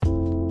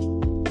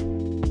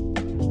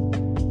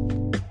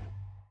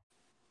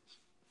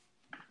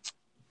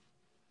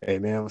Hey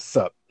man, what's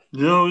up?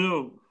 Yo,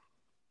 yo.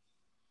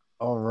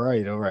 All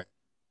right.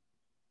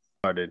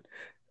 Started.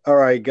 All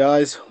right,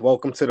 guys,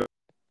 welcome to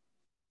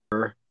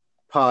the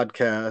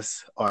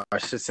podcast, or I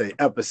should say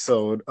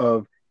episode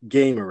of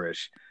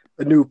Gamerish,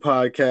 a new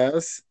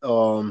podcast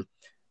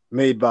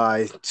made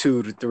by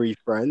 2 to 3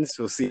 friends.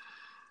 We'll see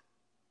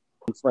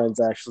if friends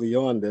actually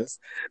on this,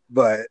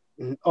 but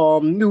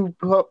new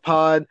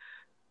pod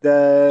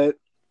that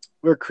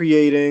we're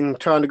creating,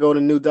 trying to go in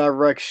a new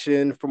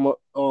direction from what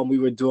we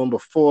were doing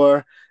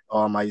before.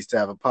 I used to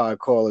have a pod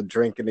called A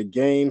Drink in the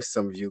Game.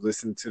 Some of you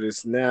listen to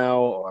this now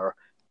or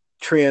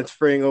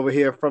transferring over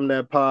here from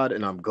that pod,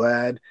 and I'm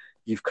glad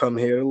you've come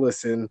here to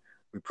listen.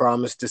 We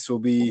promise this will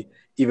be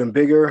even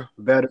bigger,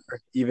 better,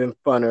 even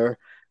funner.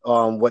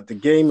 What the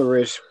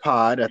Gamerish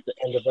pod at the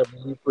end of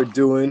every week we're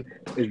doing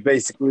is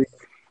basically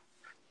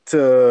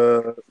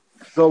to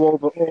go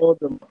over all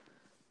the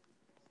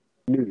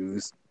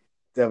news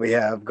that we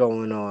have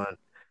going on.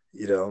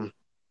 You know,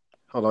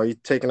 hold on, are you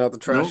taking out the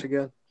trash Nope.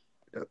 again?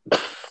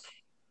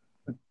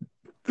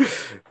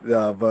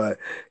 No, but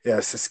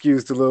yes,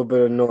 excuse the little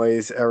bit of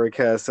noise Eric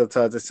has.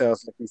 Sometimes it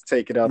sounds like he's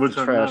taking out the Which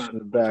I'm trash in not. the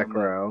Which I'm not.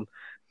 background.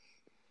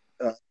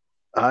 Uh,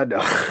 I know,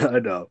 I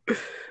know.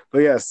 But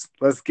yes,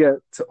 let's get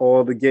to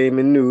all the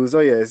gaming news. Oh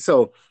yeah,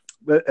 so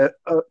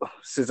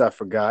since I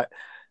forgot,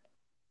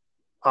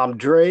 I'm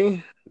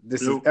Dre.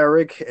 This is Yo.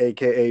 Eric,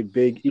 aka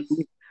Big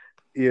E.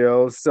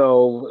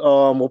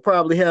 We'll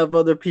probably have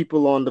other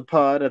people on the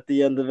pod at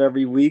the end of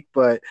every week,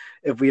 but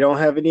if we don't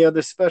have any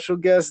other special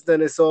guests, then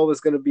it's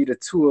always going to be the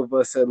two of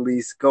us at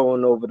least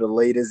going over the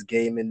latest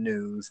gaming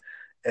news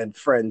and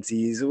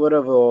frenzies,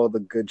 whatever all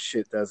the good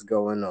shit that's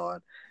going on.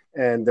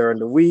 And during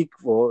the week,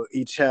 we'll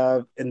each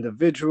have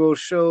individual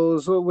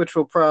shows, which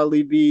will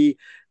probably be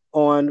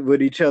on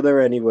with each other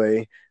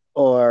anyway,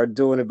 or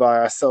doing it by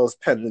ourselves,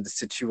 pending the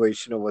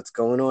situation of what's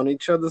going on in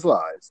each other's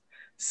lives.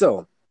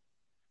 So,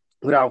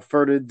 without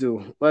further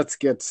ado, let's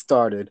get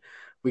started.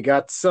 We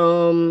got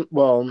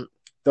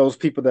those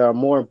people that are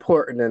more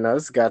important than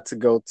us got to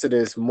go to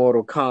this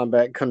Mortal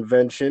Kombat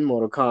convention,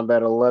 Mortal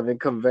Kombat 11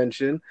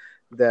 convention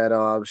that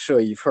I'm sure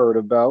you've heard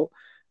about.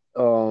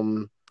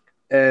 Um,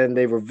 and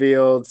they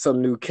revealed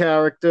some new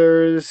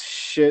characters.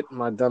 Shit,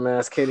 my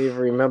dumbass can't even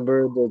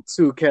remember the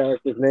two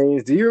characters'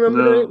 names. Do you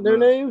remember No, their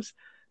no. names?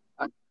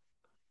 I,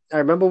 I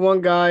remember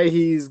one guy.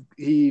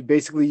 He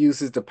basically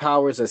uses the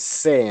powers of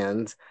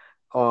sand.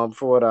 For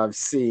what I've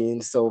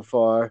seen so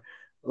far,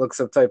 looks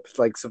some type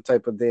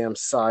of damn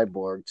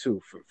cyborg too,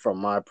 from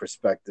my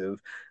perspective.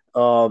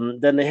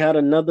 Then they had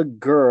another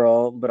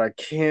girl, but I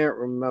can't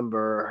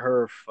remember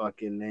her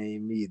fucking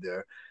name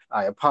either.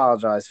 I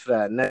apologize for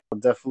that. And I'll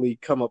definitely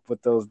come up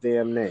with those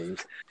damn names.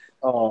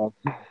 Um,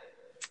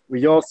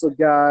 we also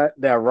got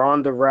that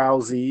Ronda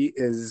Rousey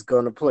is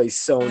going to play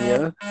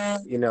Sonya,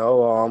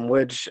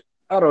 which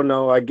I don't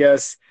know. I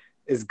guess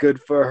is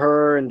good for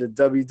her in the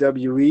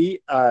WWE.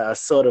 I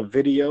saw the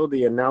video,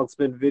 the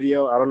announcement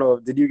video. I don't know.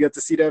 Did you get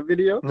to see that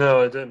video?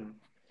 No, I didn't.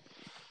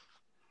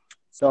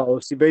 So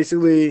she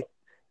basically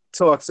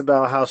talks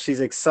about how she's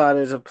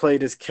excited to play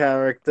this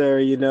character,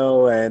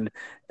 and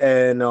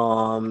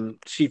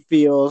she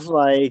feels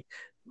like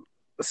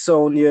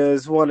Sonya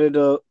is one of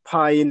the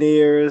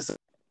pioneers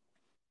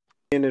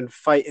in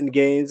fighting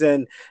games.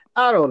 And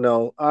I don't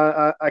know.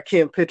 I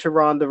can't picture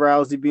Ronda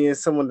Rousey being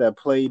someone that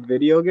played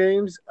video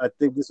games. I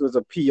think this was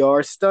a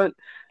PR stunt.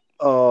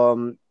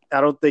 I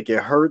don't think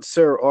it hurts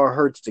her or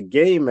hurts the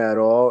game at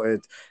all.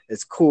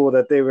 It's cool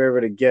that they were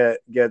able to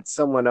get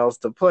someone else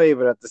to play,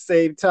 but at the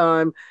same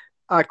time,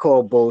 I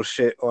call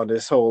bullshit on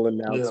this whole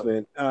Yeah.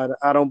 announcement.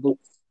 I don't believe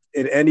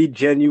in any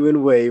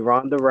genuine way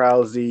Ronda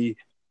Rousey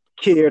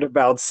cared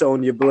about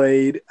Sonya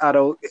Blade. I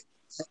don't.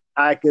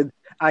 I could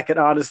I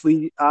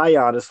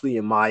honestly,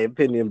 in my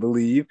opinion,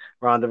 believe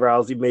Ronda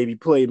Rousey maybe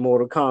played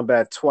Mortal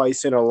Kombat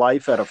twice in her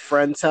life at a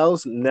friend's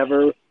house.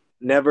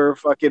 Never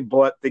fucking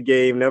bought the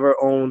game. Never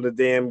owned the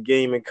damn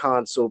gaming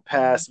console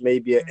past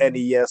maybe an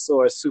NES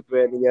or a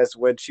Super NES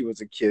when she was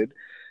a kid.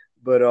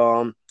 But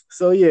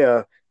so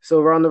yeah.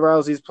 So Ronda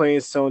Rousey's playing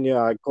Sonya.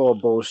 I call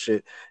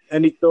bullshit.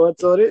 Any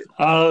thoughts on it?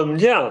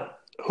 Yeah.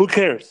 Who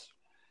cares?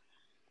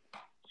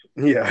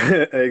 Yeah,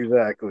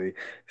 exactly.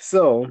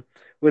 So,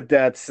 with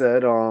that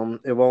said,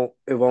 it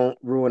won't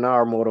ruin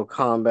our Mortal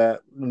Kombat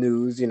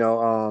news.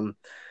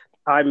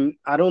 I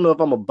don't know if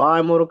I'm gonna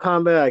buy Mortal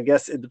Kombat. I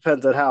guess it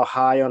depends on how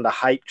high on the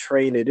hype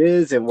train it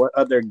is and what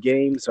other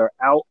games are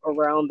out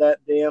around that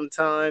damn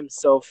time.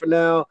 So for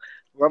now,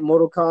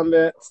 Mortal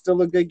Kombat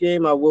still a good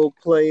game. I will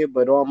play it,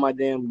 but on my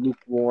damn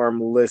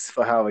lukewarm list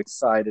for how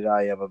excited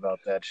I am about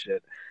that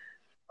shit.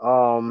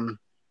 Um,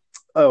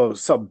 Oh,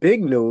 some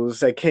big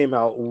news that came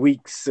out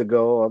weeks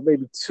ago, or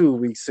maybe 2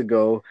 weeks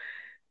ago.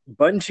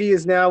 Bungie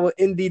is now an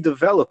indie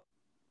developer.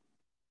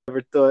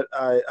 Never thought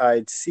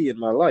I'd see in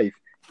my life.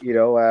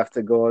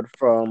 After going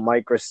from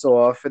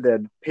Microsoft and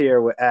then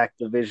pair with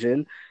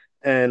Activision,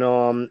 and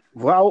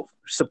how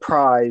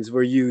surprised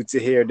were you to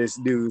hear this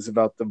news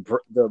about the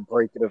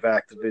breaking of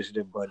Activision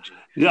and Bungie?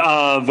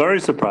 Yeah. Very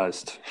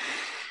surprised.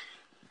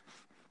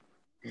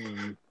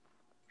 Mm.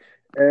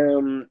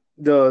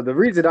 The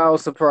reason I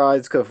was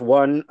surprised because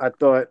one, I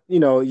thought you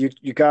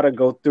gotta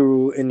go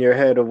through in your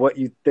head of what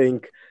you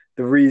think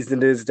the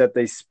reason is that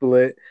they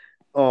split.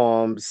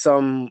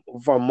 Some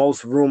from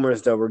most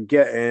rumors that we're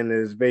getting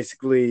is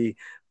basically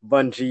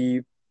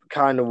Bungie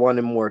kind of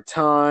wanted more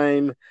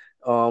time.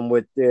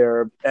 With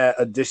their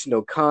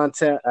additional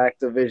content,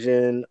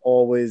 Activision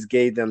always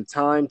gave them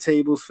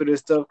timetables for this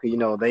stuff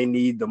because they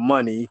need the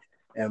money,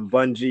 and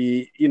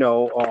Bungie,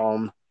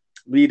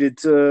 needed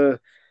to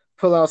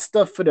pull out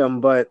stuff for them.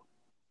 But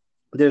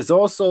there's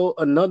also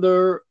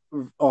another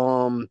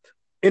um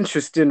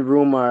interesting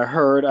rumor I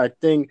heard, I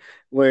think,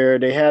 where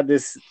they have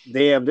this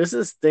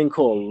thing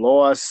called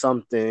Law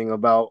something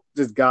about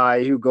this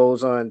guy who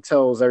goes on and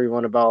tells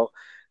everyone about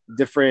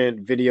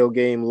different video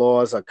game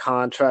laws or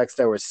contracts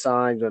that were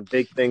signed when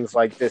big things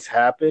like this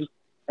happen.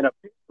 And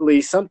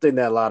apparently something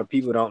that a lot of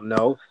people don't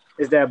know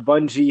is that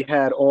Bungie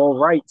had all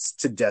rights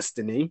to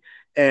Destiny,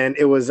 and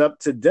it was up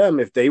to them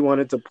if they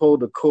wanted to pull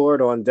the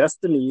cord on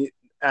Destiny.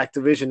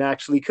 Activision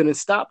actually couldn't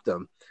stop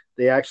them.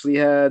 They actually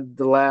had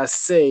the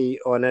last say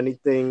on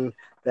anything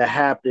that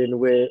happened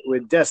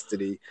with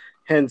Destiny.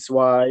 Hence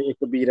why it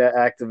could be that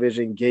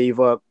Activision gave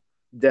up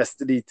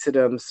Destiny to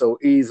them so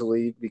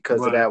easily because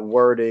of Right. that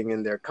wording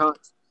in their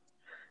contract.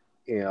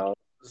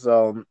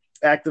 So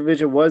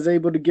Activision was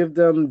able to give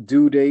them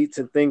due dates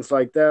and things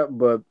like that,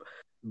 but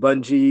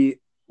Bungie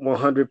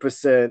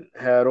 100%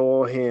 had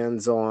all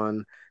hands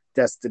on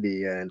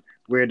Destiny. And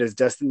where does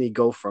Destiny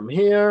go from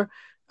here?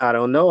 I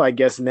don't know. I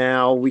guess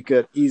now we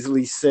could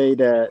easily say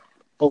that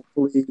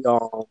hopefully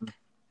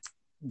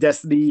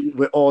Destiny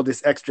with all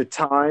this extra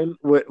time,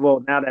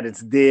 well, now that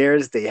it's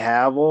theirs, they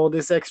have all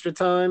this extra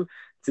time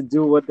to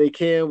do what they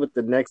can with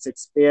the next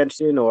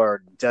expansion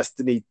or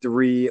Destiny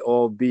 3,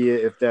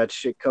 albeit if that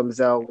shit comes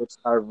out, which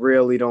I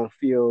really don't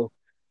feel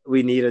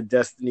we need a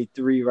Destiny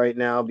 3 right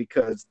now,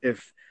 because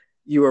if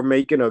you are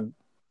making a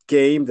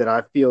game that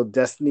I feel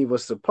Destiny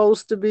was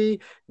supposed to be,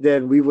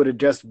 then we would have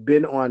just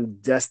been on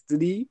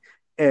Destiny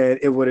and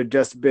it would have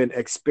just been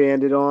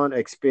expanded on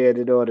like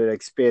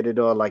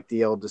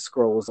the Elder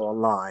Scrolls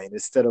Online,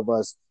 instead of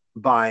us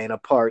buying a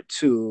part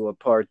two, a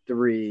part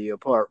three, a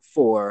part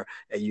four,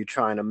 and you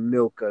trying to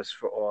milk us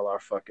for all our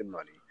fucking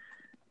money.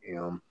 You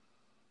know.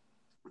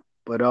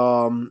 But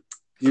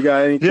you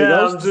got anything Yeah,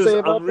 else to say I'm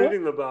about that?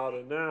 reading about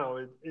it now.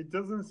 It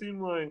doesn't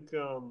seem like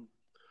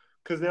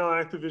because now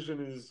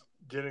Activision is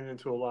getting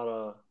into a lot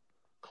of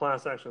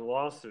class action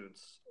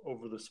lawsuits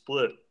over the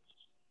split.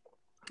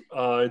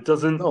 It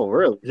doesn't. Oh,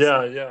 really?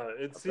 Yeah, yeah.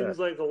 It Okay. seems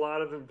like a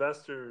lot of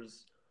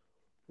investors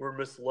were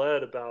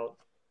misled about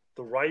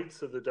the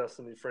rights of the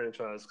Destiny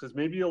franchise because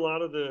maybe a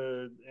lot of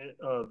the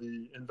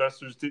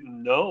investors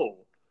didn't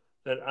know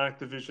that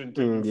Activision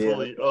didn't Yeah.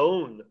 fully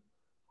own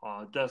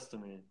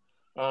Destiny,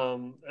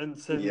 and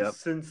Yep.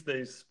 since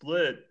they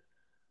split,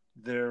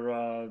 their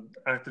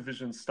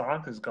Activision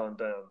stock has gone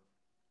down.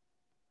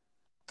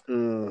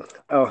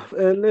 Oh,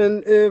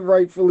 and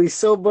rightfully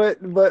so,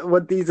 but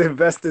what these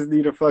investors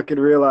need to fucking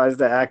realize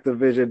that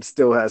Activision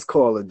still has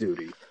Call of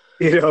Duty.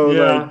 Like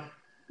Yeah,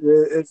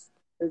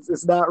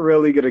 it's not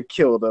really gonna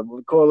kill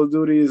them. Call of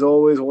Duty is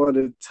always one of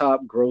the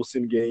top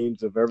grossing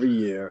games of every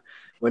year.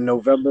 When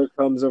November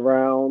comes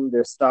around,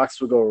 their stocks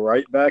will go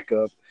right back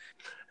up.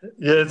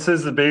 yeah. It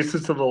says the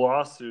basis of the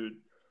lawsuit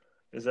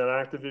is that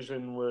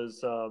Activision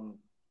was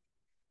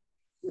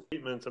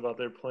statements about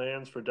their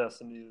plans for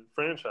Destiny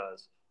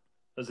franchise,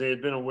 as they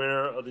had been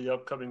aware of the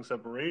upcoming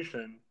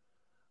separation,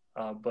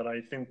 but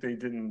I think they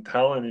didn't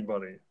tell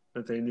anybody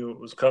that they knew it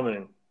was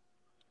coming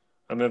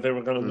and that they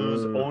were going to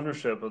lose Mm,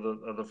 ownership of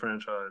the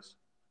franchise.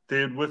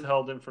 They had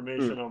withheld mm.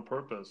 information on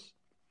purpose.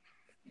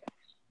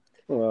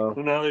 Well,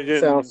 So now they're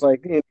sounds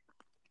getting like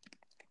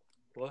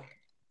what?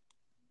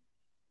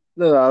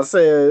 no, I'll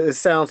say it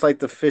sounds like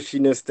the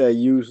fishiness that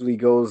usually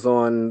goes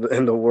on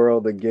in the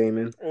world of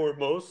gaming. Or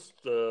most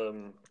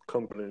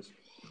companies.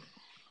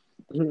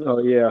 Oh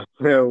yeah,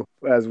 well,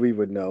 as we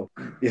would know,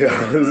 Right,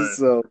 right.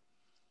 So,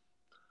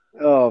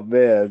 oh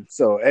man.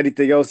 So,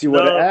 anything else you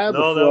want to No, add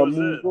no, that before I was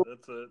move it. on?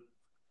 That's it.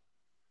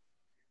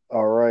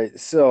 All right.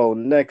 So,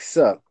 next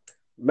up,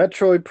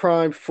 Metroid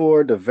Prime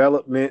 4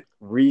 development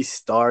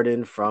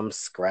restarting from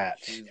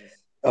scratch. Jesus.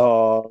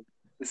 Uh,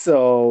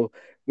 so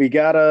we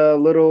got a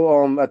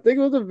little I think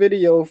it was a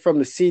video from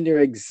the senior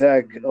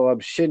exec Mm-hmm.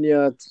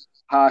 Shinya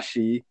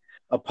Takahashi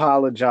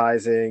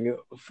apologizing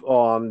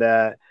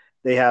that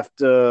they have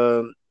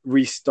to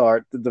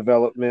restart the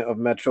development of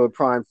Metroid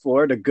Prime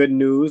 4. The good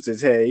news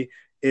is, hey,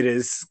 it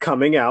is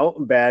coming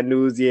out. Bad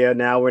news, yeah,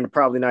 now we're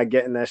probably not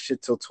getting that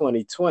shit till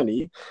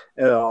 2020.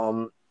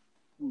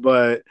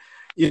 But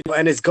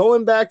and it's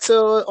going back to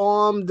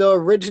the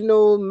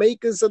original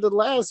makers of the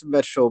last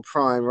Metro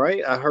Prime,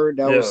 right? I heard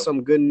that was Yeah.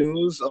 some good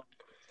news.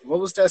 What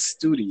was that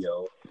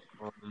studio?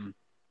 Um,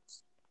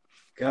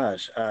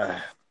 gosh,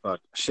 fuck, I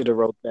should have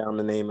wrote down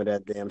the name of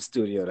that damn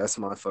studio. That's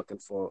my fucking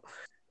fault.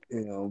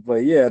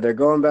 But yeah, they're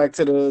going back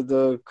to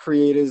the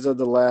creators of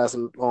the last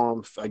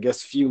I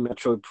guess few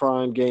Metroid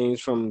Prime games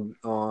from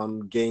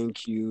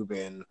GameCube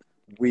and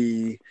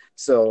Wii,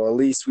 so at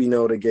least we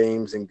know the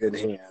game's in good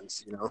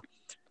hands, you know.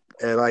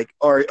 And like,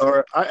 or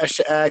I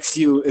should ask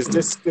you, is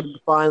this going to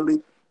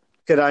finally?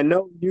 Because I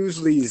know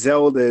usually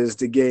Zelda is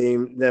the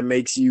game that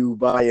makes you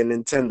buy a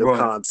Nintendo Right.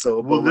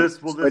 console, Will but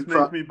with this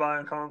Metroid make me buy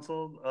a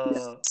console,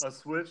 yes, a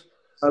Switch?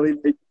 finally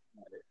make-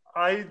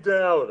 I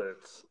doubt it.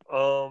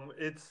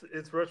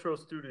 It's Retro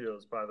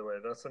Studios, by the way.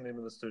 That's the name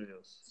of the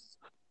studios.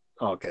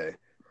 okay,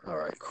 all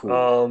right,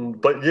 cool.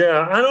 But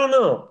yeah, I don't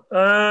know.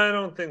 I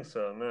don't think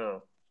so.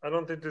 No, I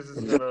don't think this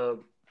is gonna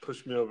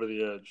push me over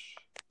the edge.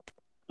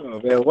 Oh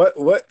man,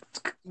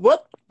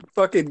 what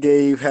fucking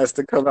game has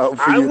to come out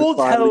for I you to will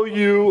finally? tell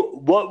you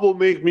what will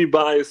make me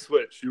buy a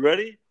Switch. You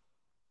ready?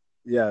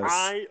 Yes.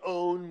 I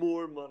own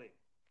more money.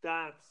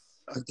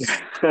 That's Okay.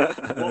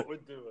 what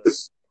would do it.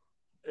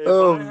 If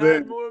Oh I had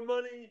man. more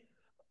money,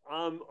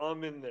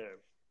 I'm in there.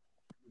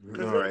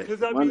 All right.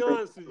 Because I'll be One thing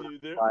honest with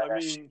you, why I that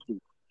mean, shit.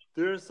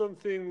 there are some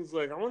things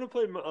like I want to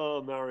play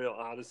Mario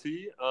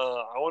Odyssey.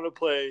 I want to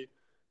play.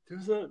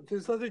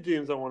 There's other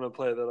games I want to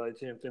play that I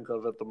can't think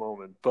of at the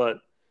moment. But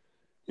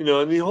and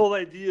the whole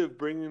idea of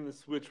bringing the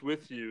Switch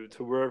with you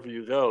to wherever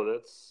you go,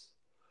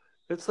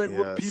 that's like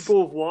what Yes.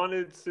 people have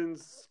wanted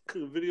since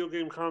video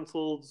game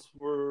consoles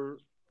were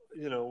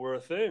a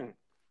thing.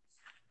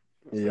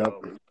 Yep.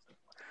 So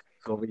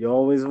So we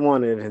always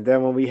wanted, and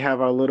then when we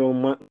have our little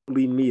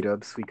monthly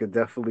meetups, we could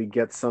definitely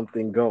get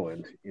something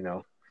going. You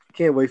know,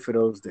 can't wait for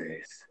those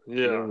days.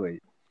 yeah. Can't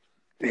wait.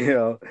 You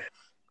know,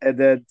 and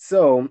then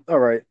so all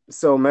right,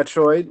 so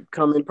Metroid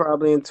coming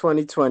probably in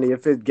 2020.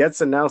 If it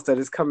gets announced that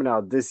it's coming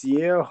out this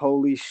year,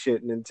 holy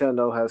shit,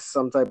 Nintendo has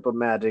some type of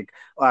magic.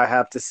 I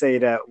have to say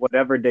that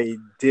whatever they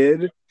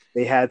did,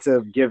 they had to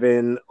have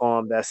given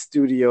that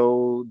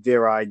studio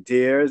their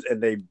ideas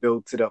and they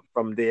built it up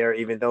from there,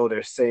 even though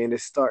they're saying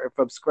it's starting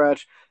from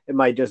scratch. It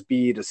might just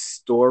be the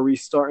story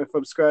starting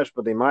from scratch,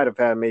 but they might have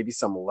had maybe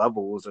some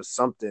levels or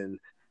something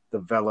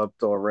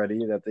developed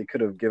already that they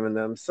could have given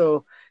them.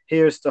 So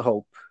here's the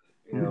hope,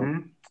 you know.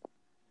 Mm-hmm.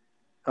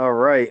 All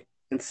right.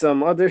 And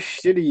some other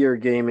shittier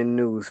gaming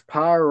news.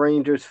 Power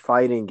Rangers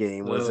fighting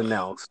game was Ugh.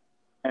 announced.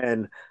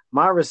 And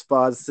my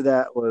response to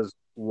that was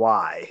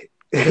why?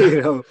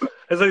 you know,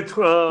 It's like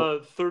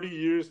 30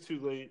 years too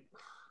late.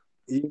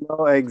 you know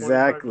 25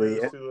 exactly.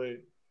 years too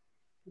late.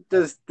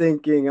 Just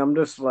thinking, I'm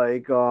just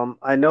like,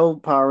 I know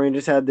Power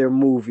Rangers had their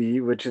movie,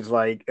 which is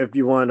like if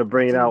you wanted to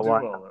bring it Didn't out, do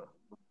why well though.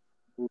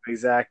 not?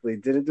 Exactly.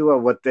 Didn't do it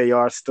what they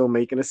are still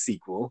making a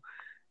sequel.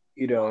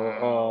 You know,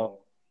 Wow.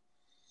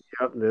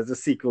 yep, there's a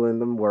sequel in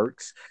the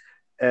works.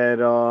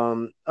 And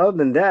other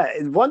than that,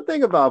 one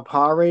thing about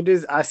Power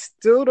Rangers, I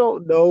still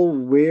don't know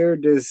where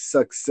this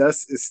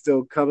success is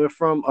still coming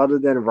from, other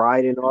than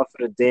riding off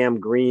of the damn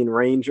Green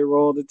Ranger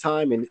all the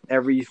time in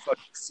every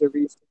fucking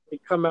series they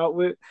come out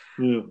with.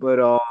 Yeah.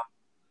 But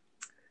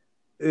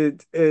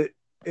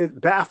it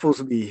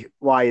baffles me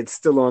why it's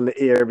still on the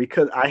air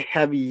because I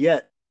have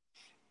yet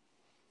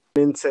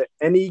into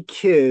any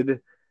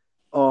kid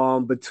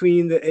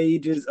between the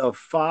ages of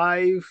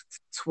 5 to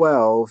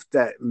 12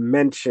 that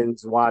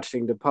mentions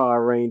watching the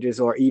Power Rangers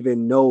or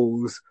even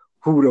knows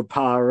who the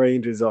Power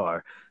Rangers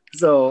are.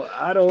 So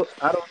I don't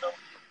know, I don't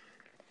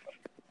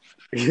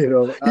Yeah,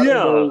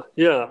 know.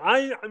 yeah.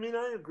 I mean,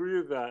 I agree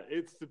with that.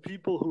 It's the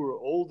people who are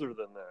older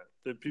than that.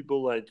 The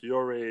people like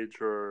your age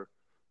or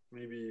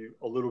maybe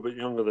a little bit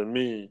younger than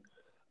me,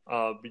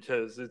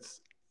 because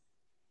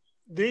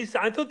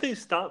I thought they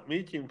stopped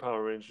making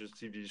Power Rangers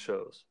TV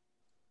shows.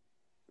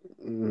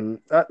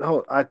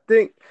 I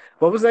think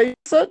what was that you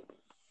said?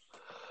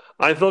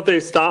 I thought they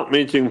stopped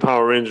making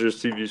Power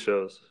Rangers TV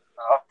shows.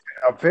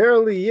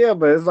 Apparently, yeah,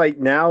 but it's like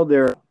now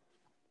they're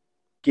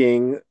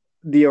making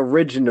the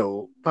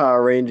original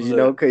Power Rangers,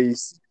 The,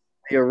 because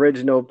the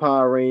original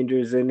Power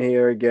Rangers in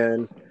here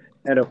again,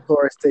 and of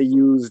course they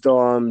used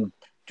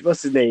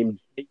what's his name,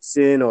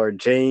 Jason or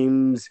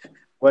James,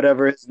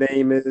 whatever his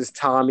name is,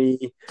 Tommy,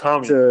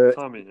 to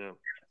Tommy, yeah.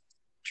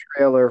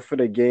 trailer for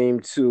the game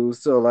too.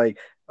 So like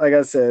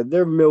I said,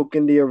 they're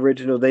milking the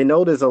original. They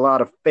know there's a lot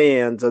of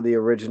fans of the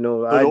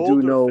original. But I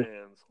do know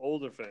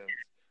older fans.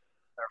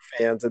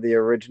 fans of the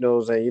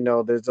originals, and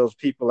there's those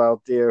people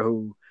out there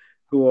who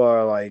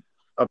are like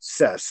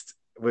obsessed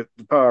with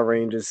the Power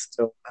Rangers.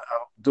 Still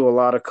do a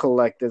lot of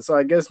collecting. So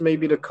I guess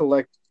maybe the Yeah.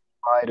 collect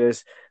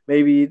fighters.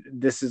 Maybe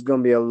this is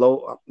gonna be a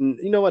low.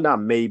 You know what?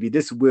 Not maybe.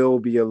 This will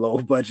be a low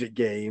budget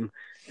game,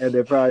 and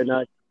they're probably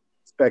not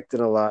expecting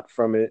a lot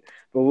from it.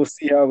 But we'll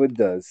see how it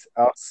does.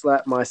 I'll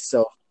slap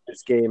myself if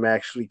this game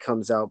actually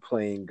comes out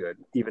playing good,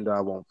 even though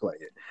I won't play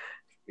it.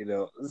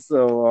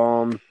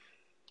 So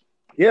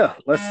yeah,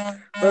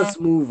 let's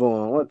move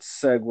on. Let's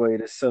segue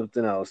to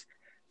something else.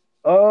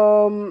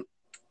 Um,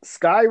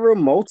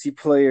 Skyrim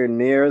multiplayer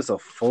nears a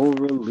full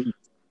release.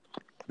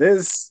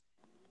 This,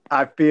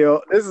 I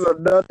feel, this is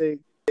another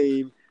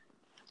game.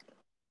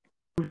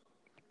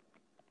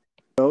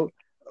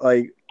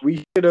 Like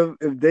we should have,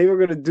 if they were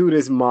gonna do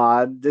this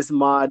mod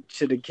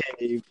should have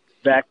came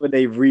back when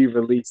they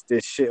re-released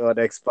this shit on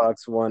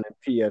Xbox One and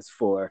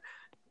PS4.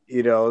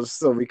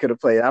 So we could have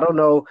played. I don't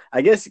know.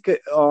 I guess you could.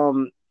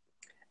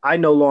 I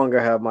no longer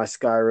have my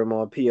Skyrim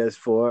on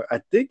PS4.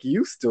 I think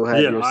you still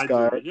have Yeah, your I do.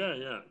 Skyrim. Yeah,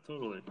 yeah,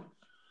 totally.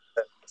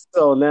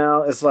 So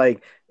now it's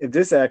like if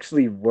this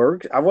actually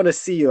works, I want to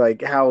see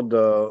like how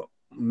the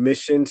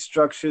mission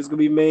structure is gonna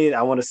be made.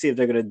 I want to see if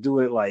they're gonna do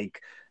it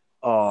like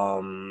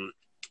um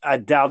I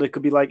doubt it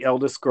could be like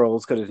Elder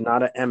Scrolls because it's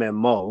not an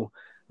MMO,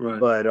 Right.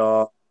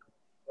 but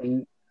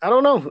and I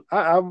don't know.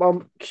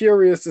 I'm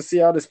curious to see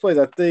how this plays.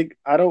 I think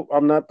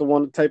I'm not the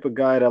one type of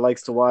guy that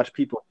likes to watch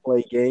people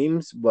play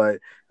games, but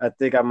I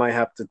think I might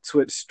have to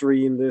Twitch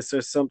stream this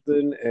or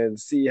something and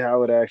see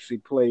how it actually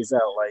plays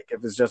out. Like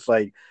if it's just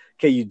like,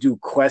 can you do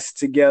quests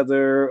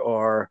together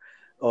or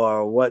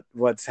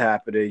what's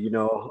happening,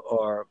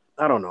 or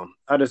I don't know.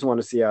 I just want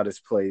to see how this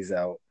plays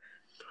out.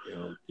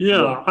 What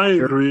Yeah, I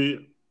your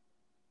agree.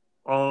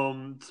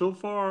 So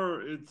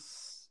far it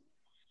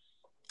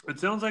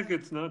sounds like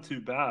it's not too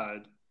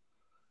bad.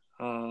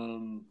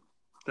 Um,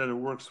 that it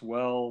works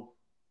well.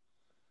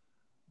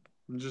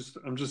 I'm just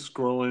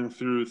scrolling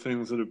through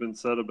things that have been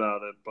said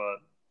about it, but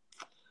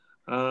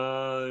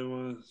it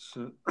was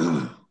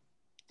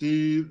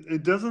the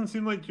it doesn't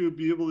seem like you would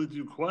be able to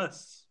do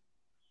quests.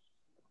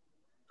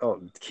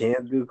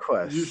 can't do You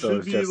quests, so should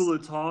it's be just able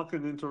to talk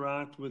and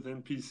interact with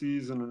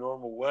NPCs in a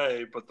normal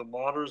way, but the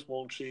modders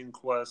won't change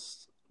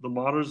quests. The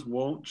modders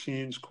won't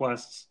change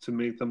quests to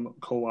make them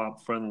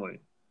co-op friendly.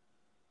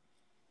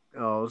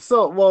 Oh,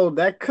 so well,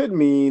 that could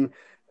mean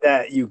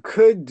that you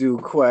could do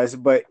quests,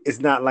 but it's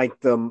not like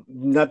the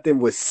nothing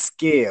with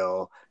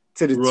scale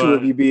to the two of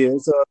Right. you being.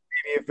 So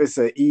maybe if it's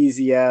an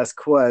easy ass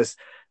quest,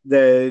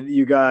 then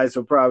you guys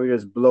will probably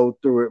just blow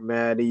through it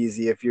mad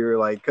easy. If you're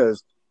like,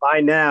 because by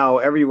now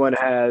everyone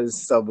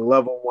has some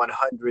level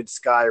 100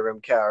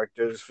 Skyrim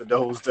characters for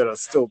those that are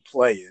still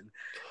playing.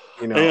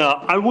 You know, Yeah,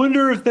 I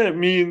wonder if that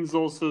means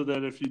also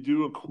that if you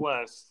do a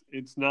quest,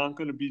 it's not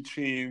going to be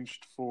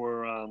changed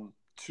for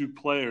two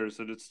players,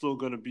 that it's still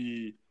going to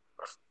be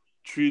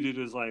treated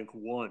as like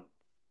one.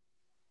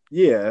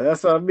 yeah,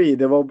 that's what I mean.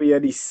 There won't be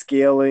any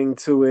scaling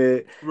to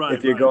it if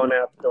Right, you're right, going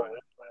right, after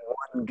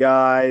right.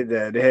 guy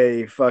that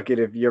hey fuck it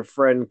if your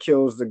friend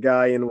kills the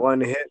guy in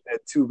one hit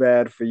that's too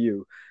bad for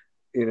you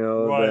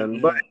Right, then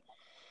but yeah.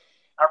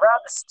 I'd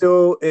rather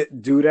still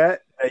do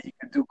that you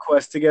can do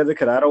quests together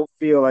because I don't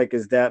feel like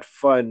it's that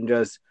fun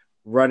just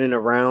running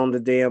around the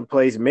damn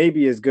place.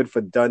 Maybe it's good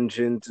for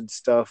dungeons and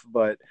stuff,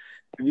 but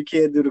if you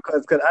can't do the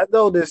quests, because I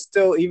know there's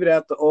still, even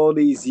after all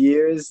these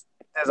years,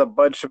 there's a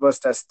bunch of us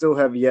that still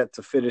have yet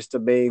to finish the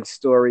main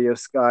story of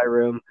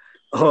Skyrim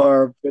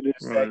or finish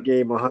that Right.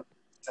 game 100%.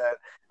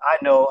 I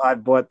know I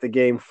bought the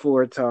game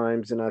 4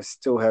 times and I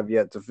still have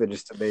yet to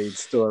finish the main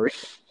story.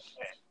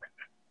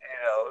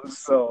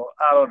 So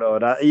I don't know.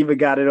 And I even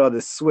got it on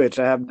the Switch.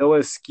 I have no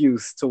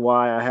excuse to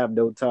why I have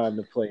no time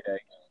to play that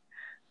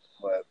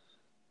game. But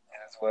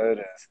it is what it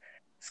is.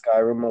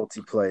 Skyrim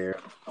multiplayer.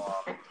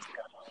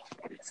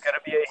 It's gonna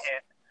be a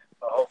hit,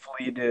 but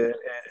hopefully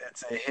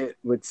it's a hit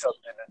with something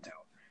to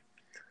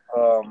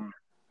do.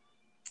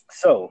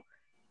 So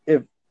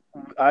if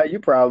you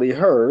probably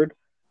heard,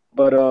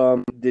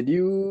 but did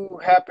you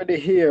happen to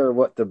hear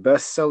what the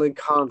best-selling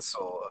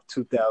console of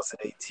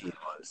 2018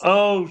 was?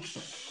 Oh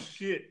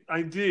shit,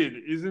 I did.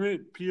 Isn't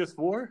it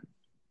PS4?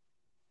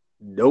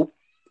 Nope,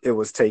 it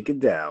was taken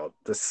down.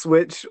 The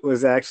Switch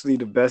was actually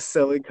the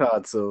best-selling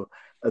console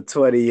of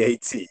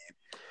 2018.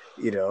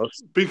 You know,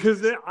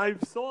 Because I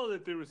saw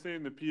that they were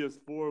saying the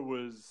PS4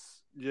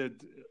 was yeah,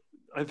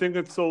 I think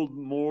it sold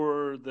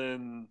more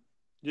than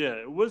yeah,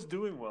 it was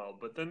doing well,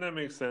 but then that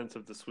makes sense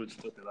if the Switch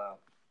took it out.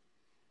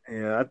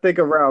 yeah, I think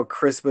around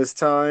Christmas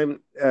time,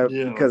 Yeah,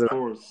 because of of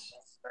course.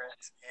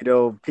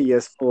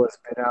 PS4 has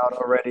been out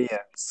already, and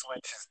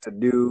Switch is the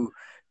new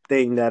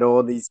thing that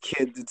all these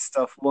kids and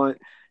stuff want.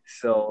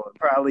 So it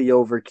probably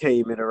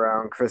overcame it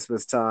around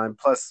Christmas time.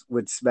 Plus,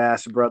 with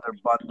Smash Brother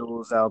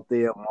bundles out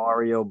there,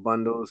 Mario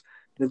bundles,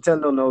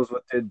 Nintendo knows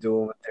what they're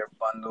doing with their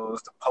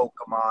bundles, the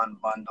Pokemon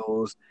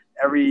bundles.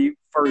 Every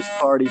first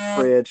party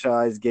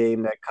franchise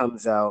game that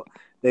comes out,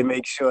 they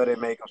make sure they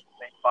make a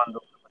big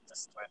bundle with the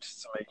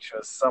Switch to make sure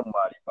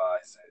somebody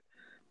buys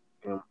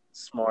it.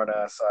 Smart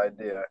ass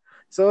idea.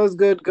 So it's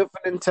good for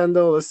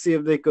Nintendo. Let's see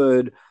if they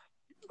could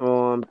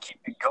keep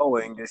it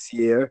going this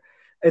year.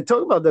 And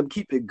talk about them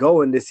keep it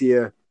going this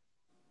year.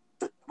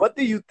 What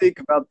do you think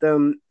about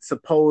them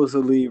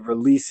supposedly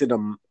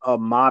releasing a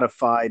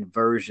modified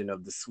version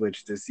of the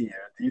Switch this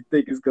year? Do you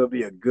think it's going to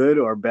be a good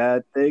or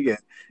bad thing? And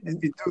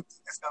if you do think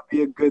it's going to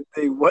be a good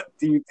thing, what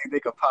do you think they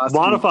could possibly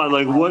Modify do?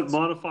 like what?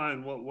 Modify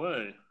in what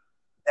way?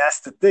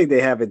 That's the thing,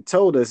 they haven't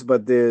told us,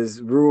 but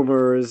there's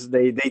rumors.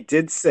 They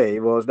did say,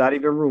 well, it's not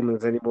even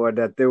rumors anymore,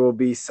 that there will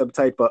be some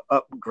type of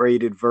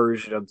upgraded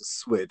version of the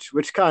Switch,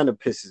 which kind of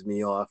pisses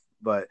me off.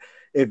 But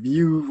if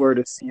you were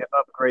to see an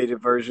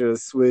upgraded version of the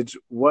Switch,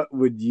 what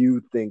would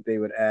you think they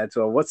would add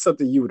to it? What's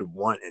something you would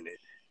want in it?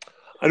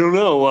 I don't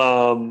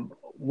know.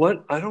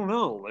 What I don't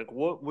know. Like,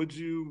 what would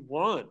you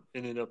want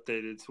in an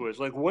updated Switch?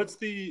 Like, what's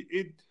the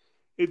it?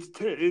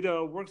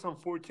 It works on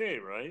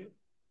 4K, right?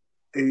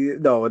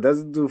 No, it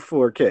doesn't do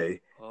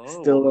 4K. Oh, well,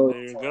 then Still,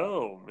 there you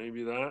go.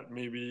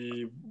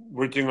 Maybe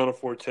working on a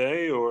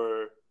Forte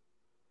or.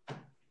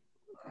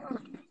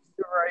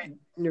 you're right.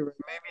 You're right.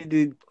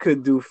 Maybe they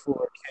could do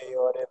 4K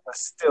on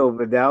it,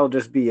 but that'll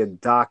just be a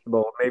dock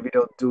mode. Maybe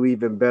they'll do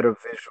even better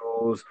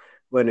visuals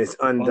when it's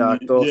On the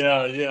undocked.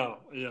 Also,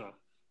 yeah.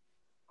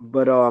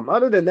 but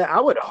other than that, I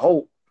would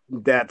hope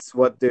that's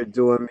what they're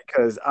doing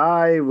because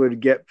I would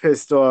get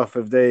pissed off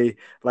if they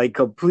like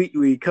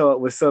completely come up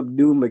with some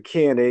new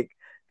mechanic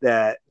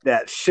that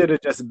should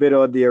have just been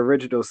on the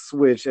original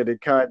Switch, and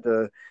it kind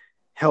of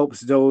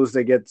helps those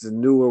that get the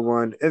newer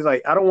one. It's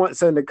like I don't want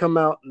something to come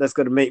out that's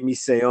gonna make me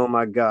say, "Oh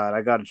my God,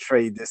 I got to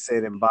trade this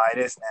in and buy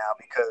this now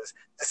because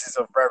this is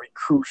a very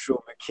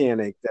crucial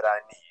mechanic that I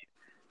need."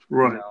 You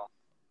Right. know,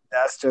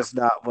 that's just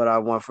not what I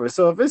want for it.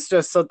 So if it's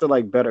just something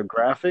like better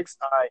graphics,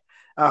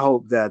 I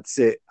hope that's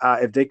it.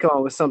 If they come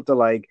up with something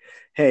like,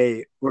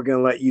 "Hey, we're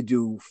gonna let you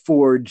do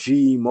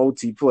 4G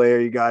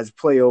multiplayer, you guys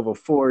play over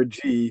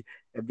 4G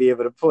and be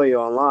able to play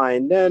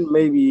online," then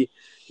maybe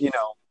you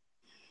know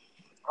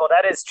well,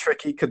 that is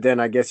tricky because then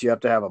I guess you have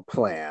to have a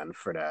plan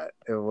for that.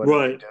 What if they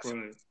Right. just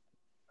Right.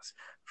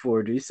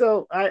 4G?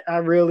 So I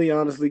really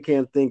honestly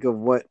can't think of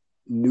what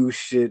new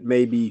shit,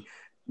 maybe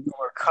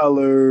newer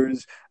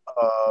colors,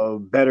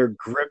 better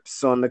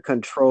grips on the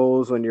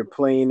controls when you're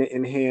playing it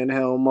in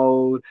handheld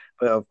mode.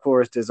 But of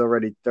course, there's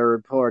already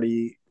third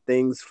party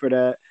things for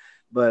that.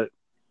 But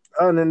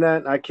other than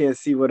that, I can't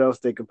see what else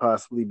they could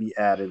possibly be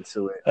adding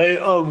to it. Hey,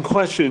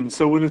 question.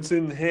 So when it's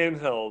in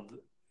handheld,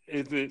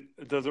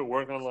 does it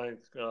work on like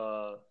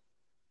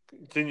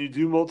can you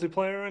do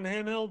multiplayer in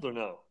handheld or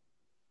no?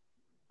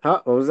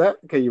 Huh? What was that?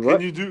 Can you what?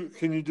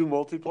 Can you do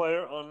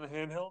multiplayer on the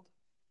handheld?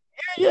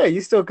 Yeah,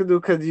 you still could do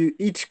because you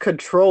each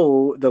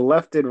control the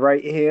left and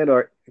right hand,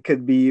 or it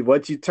could be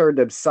once you turn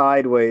them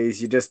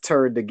sideways, you just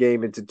turn the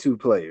game into two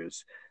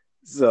players.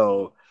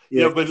 So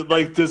Yeah, yeah, but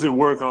like, does it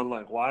work on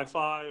like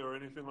Wi-Fi or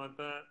anything like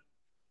that?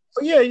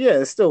 yeah,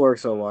 it still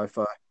works on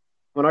Wi-Fi.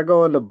 When I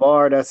go in the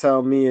bar, that's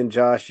how me and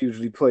Josh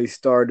usually play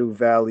Stardew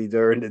Valley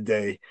during the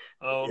day.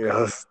 Oh, You know,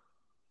 okay.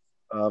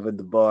 I'm in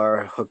the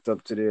bar hooked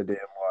up to their damn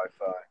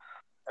Wi-Fi.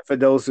 And for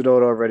those who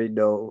don't already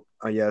know,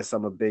 yes,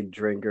 I'm a big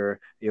drinker.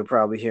 You'll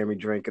probably hear me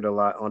drinking a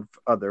lot on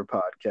other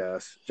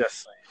podcasts.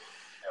 Just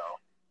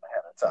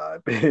ahead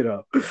of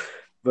time,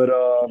 But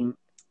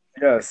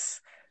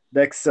yes.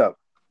 Next up,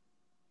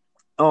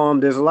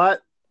 there's a lot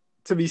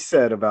to be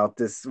said about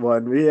this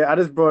one. Yeah, I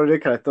just brought it in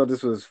because I thought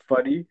this was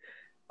funny.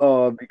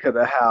 Because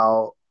of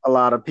how a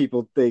lot of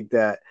people think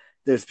that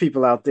there's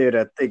people out there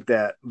that think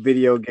that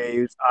video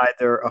games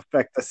either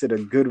affect us in a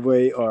good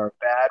way or a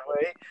bad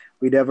way.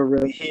 We never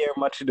really hear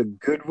much of the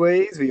good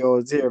ways. We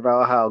always hear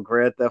about how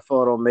Grand Theft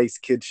Auto makes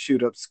kids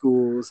shoot up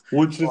schools,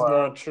 Which is or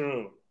not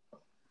true.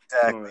 Right.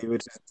 exactly,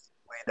 which is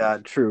way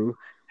not true.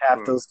 Half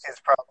Right. those kids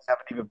probably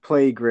haven't even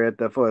played Grand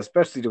Theft Auto,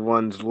 especially the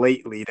ones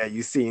lately that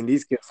you see. And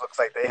these kids looks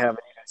like they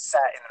haven't even sat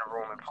in a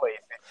room and played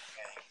video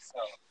games. So,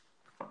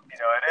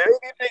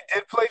 and if they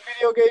did play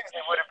video games, they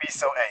wouldn't be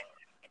so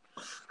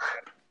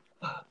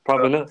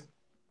Probably angry. not.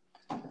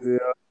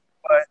 Yeah.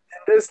 But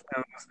in this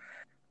news,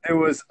 there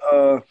was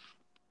a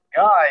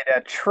guy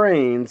that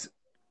trains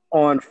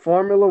on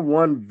Formula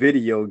One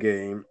video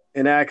game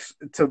and acts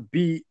to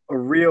be a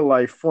real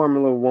life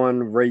Formula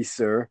One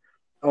racer,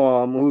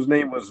 whose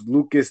name was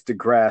Lucas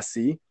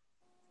Degrassi.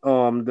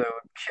 The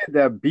kid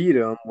that beat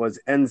him was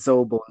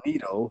Enzo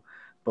Bonito,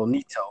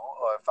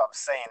 or if I'm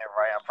saying it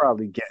right, I'm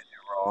probably getting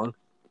it wrong.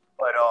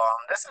 But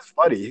this is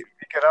funny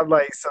because I'm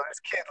like, so this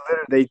kid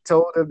literally, they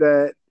told him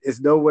that there's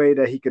no way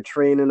that he could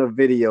train in a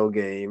video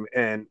game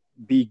and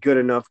be good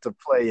enough to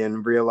play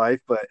in real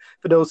life. But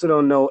for those who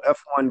don't know,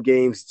 F1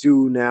 games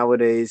do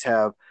nowadays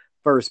have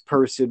first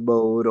person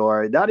mode,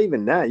 or not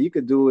even that. You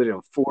could do it in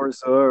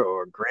Forza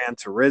or Gran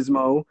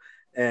Turismo,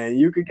 and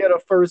you could get a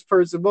first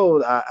person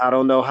mode. I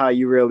don't know how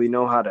you really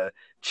know how to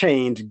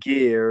change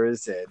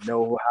gears and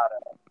know how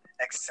to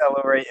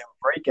accelerate and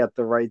brake at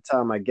the right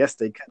time. I guess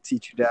they could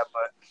teach you that,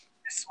 but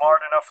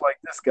smart enough like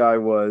this guy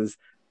was,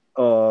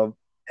 uh,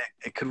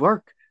 it could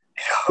work.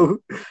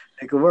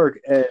 It could work.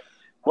 And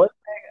one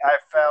thing I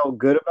found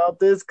good about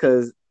this,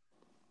 because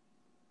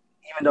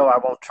even though I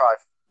won't try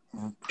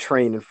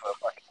training for a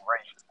fucking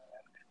race,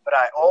 but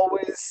I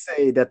always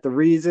say that the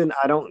reason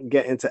I don't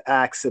get into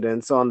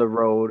accidents on the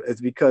road is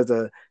because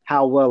of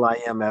how well I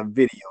am at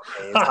video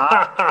games.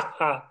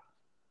 I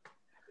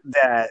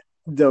that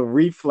the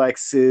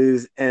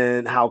reflexes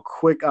and how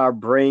quick our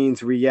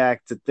brains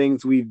react to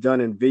things we've done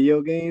in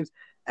video games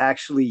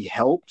actually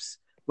helps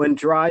when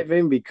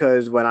driving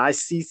because when I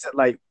see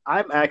like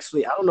I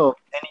don't know if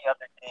any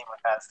other game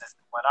has this.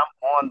 When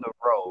I'm on the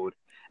road,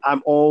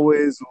 I'm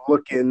always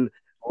looking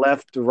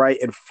left, right,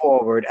 and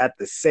forward at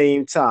the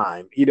same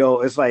time.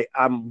 It's like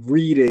I'm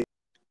reading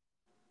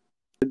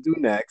to do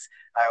next.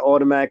 I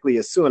automatically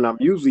assume I'm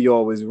usually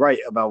always right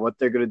about what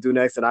they're going to do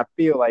next. And I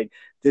feel like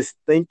this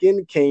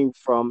thinking came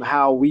from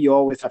how we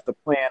always have to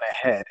plan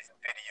ahead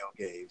in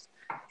video games,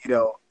 and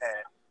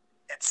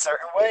in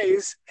certain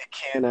ways, it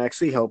can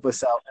actually help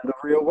us out in the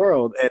real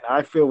world. And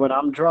I feel when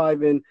I'm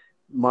driving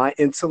my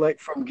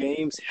intellect from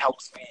games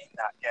helps me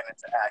not get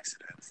into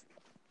accidents.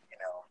 You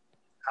know,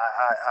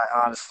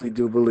 I honestly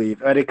do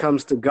believe. When it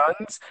comes to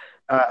guns,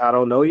 I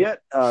don't know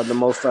yet. The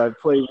most I've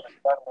played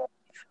was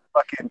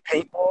fucking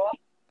paintball.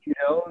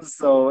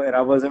 So and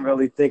I wasn't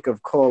really think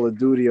of Call of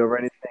Duty or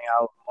anything.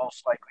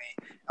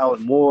 I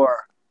would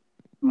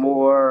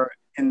more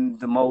in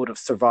the mode of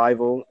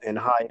survival and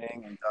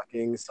hiding and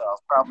ducking. So I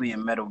was probably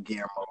in Metal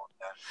Gear mode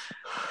then,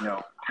 you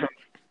know.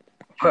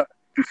 But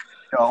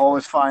I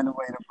always find a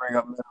way to bring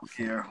up Metal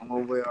Gear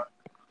one way or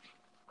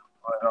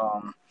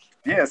but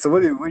yeah. So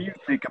what do you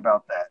think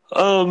about that?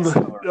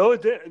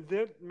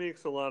 That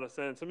makes a lot of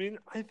sense. I mean,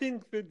 I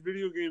think that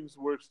video games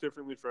works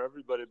differently for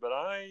everybody, but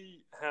I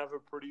have a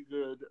pretty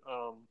good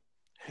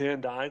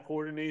hand-eye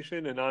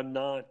coordination, and I'm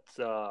not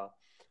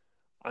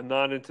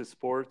into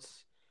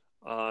sports.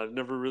 I've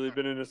never really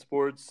been into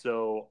sports,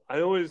 so I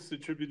always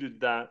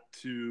attributed that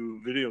to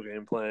video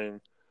game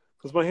playing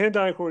because my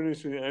hand-eye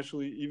coordination,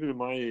 actually, even at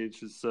my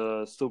age, is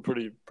still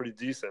pretty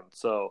decent.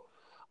 So,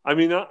 I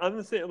mean, I'm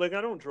the same. Like, I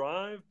don't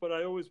drive, but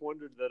I always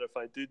wondered that if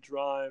I did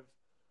drive,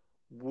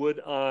 would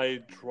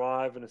I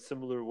drive in a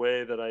similar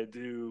way that I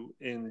do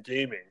in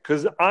gaming?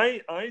 Because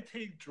I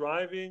take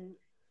driving.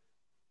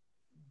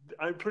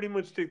 I pretty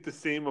much take the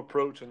same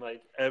approach in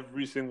like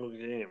every single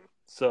game.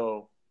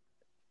 So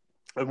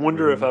I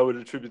wonder if Mm-hmm. I would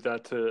attribute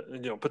that to,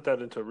 put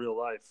that into real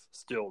life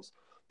skills.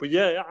 But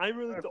yeah, I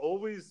really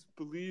always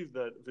believe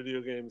that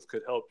video games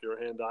could help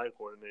your hand-eye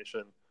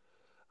coordination,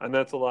 and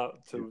that's a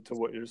lot to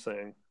what you're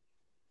saying.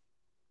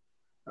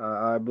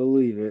 I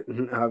believe it.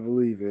 I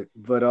believe it.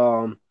 But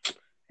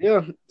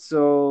yeah.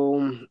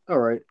 So all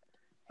right.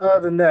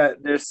 Other than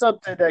that, there's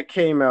something that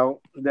came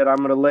out that I'm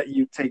gonna let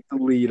you take the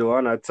lead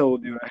on. I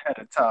told you ahead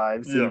of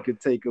time, so you Yeah. could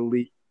take a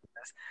lead.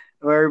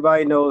 Well,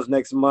 everybody knows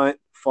next month,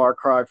 Far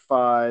Cry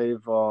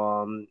 5.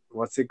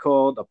 What's it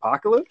called?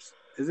 Apocalypse?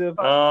 Is it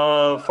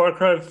about Far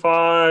Cry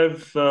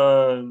 5,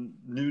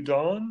 New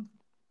Dawn?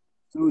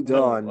 New No,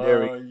 Dawn?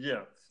 There we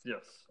yes,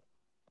 yes.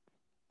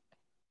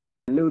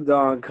 go. New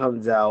Dawn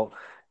comes out,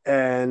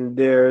 and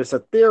there's a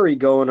theory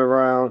going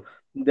around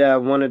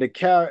that one of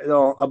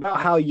the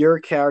about how your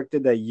character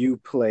that you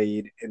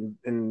played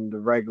in the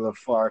regular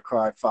Far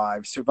Cry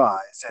 5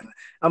 survives. And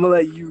I'm gonna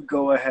let you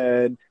go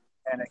ahead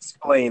and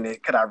explain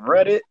it. Cause I've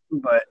read it,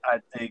 but I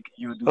think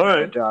you'll do All a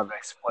better right. job of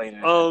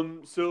explaining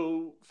it.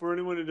 So for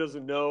anyone who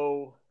doesn't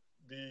know,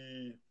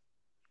 the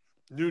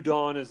New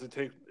Dawn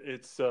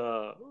it's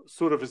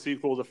sort of a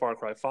sequel to Far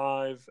Cry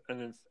 5,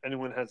 and if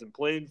anyone hasn't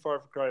played Far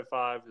Cry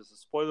 5, there's a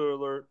spoiler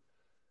alert.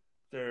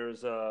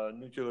 There's a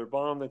nuclear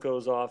bomb that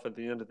goes off at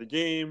the end of the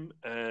game,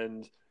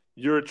 and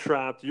you're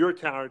trapped. Your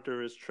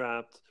character is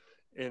trapped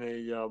in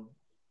a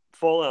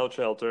fallout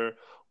shelter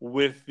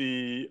with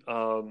the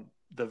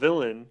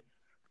villain.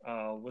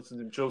 What's his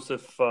name?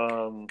 Joseph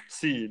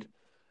Seed.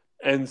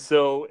 And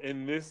so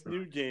in this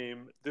new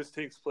game, this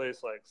takes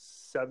place like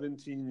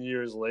 17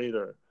 years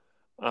later.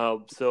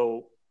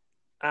 So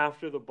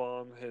after the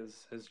bomb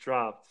has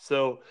dropped.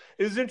 So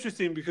it was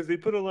interesting because they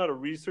put a lot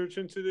of research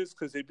into this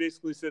because they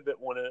basically said that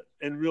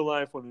in real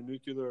life, when a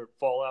nuclear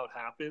fallout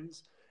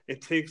happens, it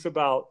takes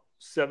about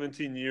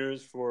 17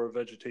 years for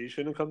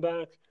vegetation to come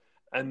back.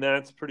 And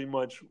that's pretty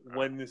much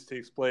when this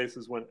takes place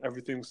is when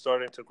everything's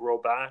starting to grow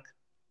back.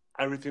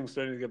 Everything's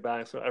starting to get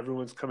back. So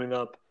everyone's coming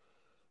up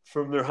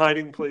from their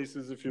hiding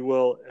places, if you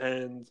will.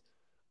 And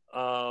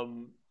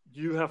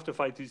you have to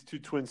fight these two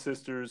twin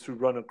sisters who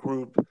run a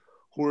group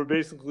who are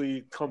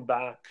basically come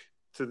back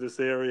to this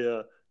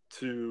area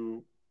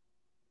to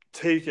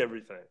take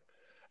everything.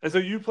 And so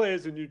you play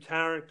as a new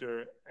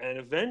character, and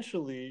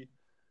eventually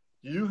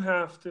you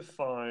have to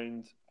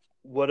find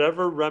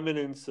whatever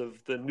remnants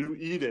of the New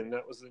Eden,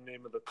 that was the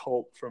name of the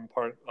cult from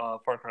Far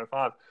Cry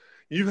 5,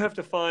 you have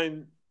to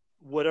find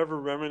whatever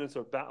remnants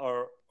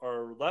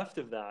are left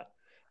of that,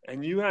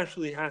 and you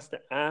actually has to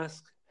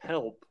ask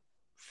help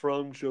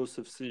from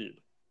Joseph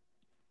Seed.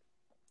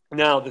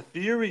 Now, the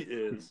theory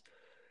is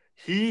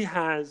he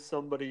has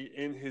somebody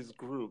in his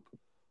group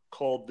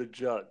called the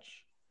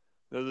Judge.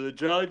 Now, the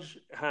Judge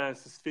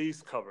has his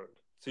face covered,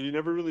 so you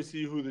never really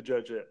see who the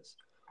Judge is.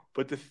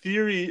 But the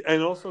theory,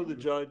 and also the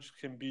Judge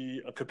can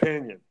be a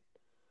companion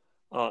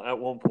at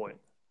one point.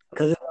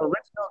 Because in the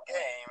original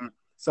game,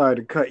 sorry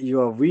to cut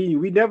you off, we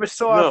never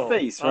saw our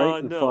face, right?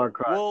 In No. Far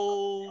Cry.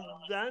 Well,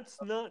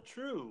 that's not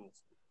true.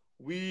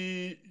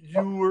 You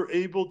were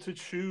able to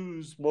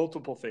choose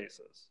multiple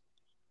faces.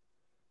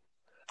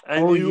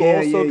 And Oh you yeah,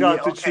 also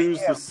got to Okay, choose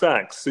the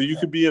sex. So you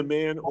could be a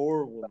man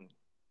or a woman.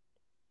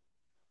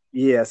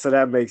 yeah. So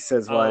that makes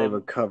sense why they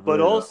would But cover it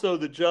up. also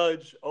the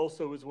judge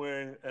also is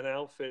wearing an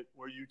outfit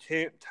where you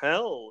can't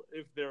tell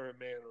if they're a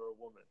man or a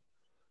woman.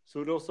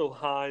 So it also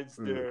hides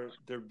their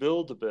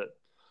build a bit.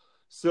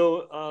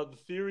 So the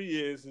theory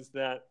is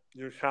that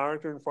your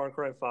character in Far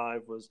Cry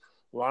 5 was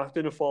locked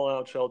in a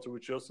fallout shelter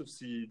with Joseph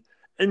Seed,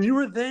 and you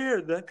were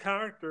there. That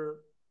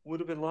character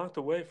would have been locked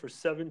away for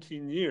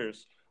 17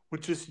 years,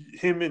 with just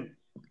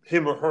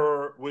him or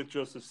her with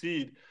Joseph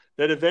Seed.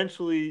 That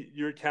eventually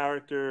your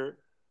character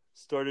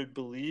started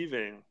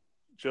believing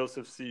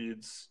Joseph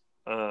Seed's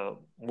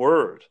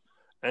word,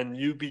 and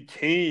you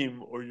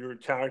became, or your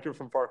character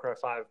from Far Cry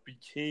 5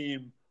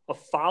 became a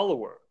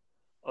follower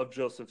of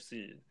Joseph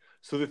Seed.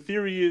 So the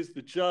theory is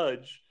the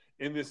judge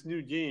in this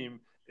new game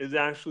is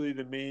actually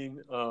the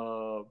main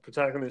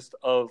protagonist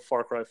of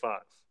Far Cry 5.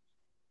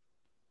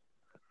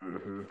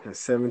 Mm-hmm.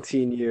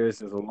 17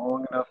 years is a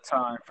long enough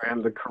time for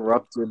him to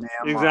corrupt your damn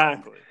mind.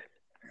 Exactly.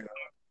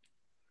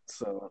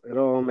 So it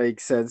all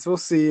makes sense. We'll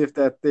see if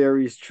that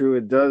theory is true.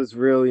 It does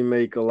really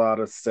make a lot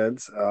of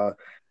sense. But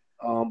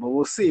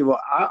we'll see. Well,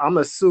 I'm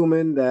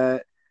assuming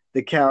that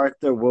the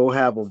character will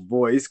have a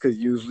voice because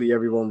usually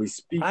everyone we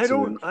speak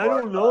to in I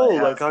Far don't know.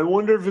 Cry Like has, I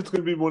wonder if it's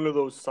going to be one of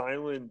those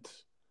silent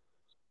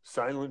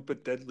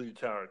but deadly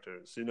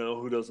characters,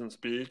 who doesn't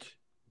speak.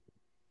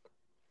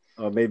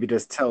 or maybe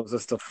just tells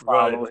us to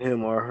Right. follow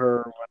him or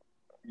her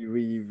when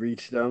we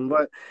reach them.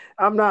 But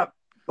I'm not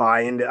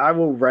buying it. I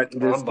will rent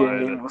this I'm buying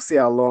game. it. We'll see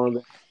how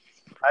long.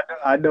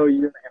 I know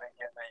you're gonna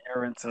get that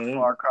you're into I am.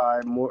 Far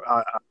Cry more,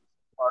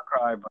 Far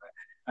Cry, but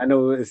I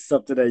know it's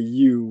something that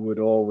you would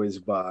always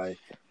buy,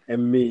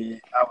 and me,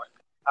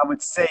 I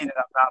would say that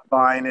I'm not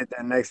buying it.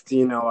 Then next thing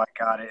you know, I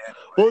got it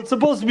Well, it's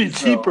supposed to be anyway.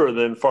 So cheaper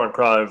than Far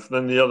Cry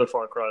than the other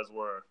Far Cries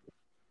were.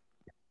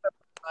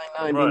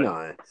 9.99.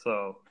 Right.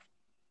 So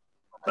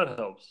that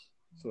helps.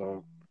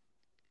 So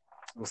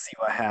we'll see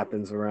what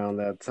happens around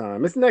that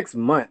time. It's next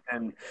month,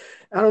 and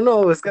I don't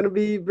know. It's gonna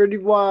be pretty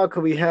wild.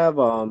 Cause we have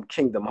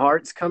Kingdom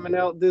Hearts coming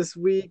out this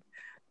week.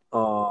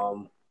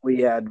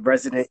 We had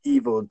Resident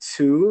Evil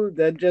 2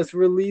 that just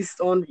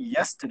released on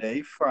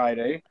yesterday,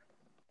 Friday,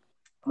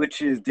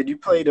 which is, did you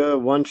play the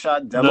one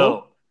shot demo?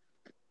 No.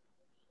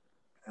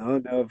 No,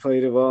 never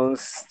played it. Well,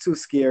 it's too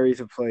scary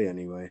to play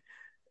anyway.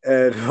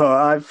 And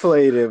I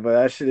played it, but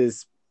that shit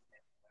is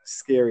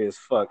scary as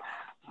fuck.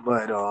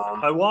 But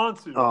I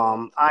want to.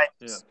 I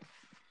Yeah.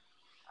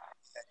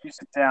 you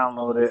should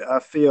download it. I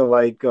feel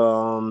like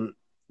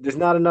there's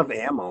not enough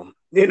ammo.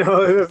 You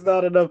know, there's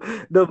not enough.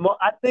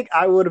 I think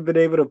I would have been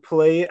able to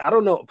play it. I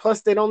don't know.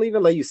 Plus, they don't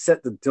even let you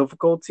set the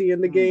difficulty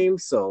in the Hmm. game.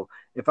 So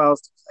if I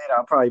was to play it,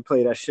 I'll probably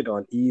play that shit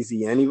on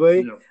easy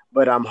anyway. Yeah.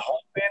 But I'm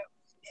hoping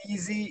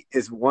easy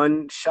is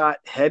one shot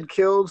head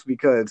kills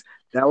because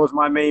that was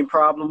my main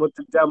problem with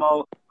the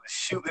demo.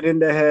 Shoot it in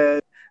the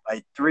head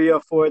like 3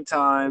 or 4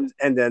 times,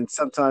 and then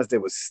sometimes they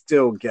would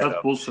still get That's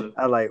up. bullshit.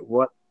 I like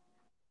what.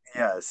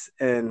 Yes,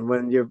 and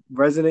when you're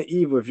Resident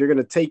Evil, if you're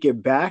gonna take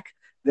it back,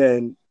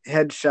 then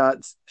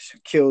headshots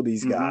should kill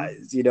these Mm-hmm.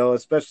 guys. You know,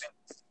 especially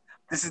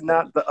this is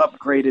not the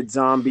upgraded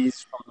zombies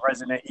from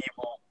Resident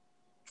Evil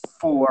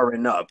 4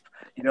 and up.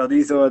 You know,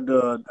 these are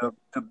the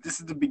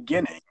this is the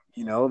beginning.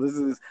 You know, this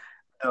is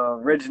the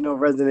original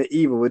Resident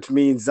Evil, which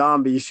means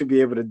zombies should be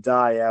able to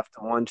die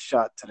after one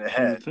shot to the You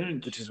head,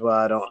 think? which is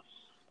why I don't.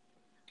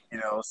 You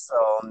know, so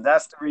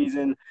that's the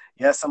reason.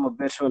 Yes, I'm a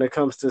bitch when it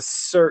comes to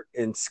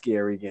certain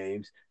scary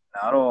games,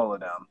 not all of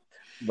them.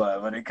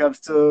 But when it comes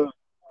to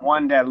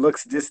one that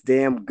looks this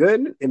damn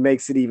good, it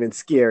makes it even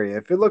scarier.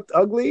 If it looked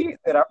ugly,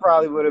 then I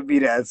probably wouldn't be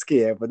that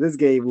scared. But this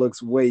game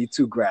looks way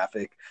too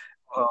graphic.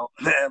 Well,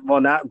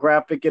 well, not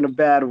graphic in a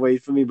bad way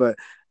for me, but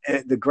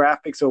the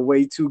graphics are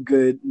way too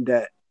good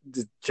that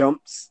the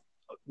jumps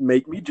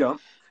make me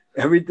jump.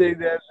 Everything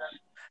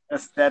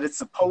that it's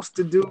supposed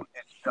to do,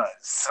 it does.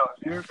 So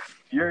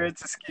you're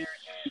into scary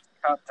games,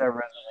 cop that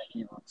Resident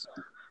Evil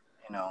 2.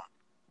 You know,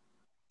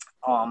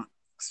 um,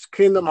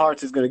 Kingdom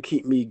Hearts is going to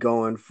keep me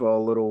going for a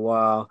little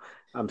while.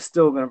 I'm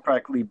still going to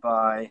practically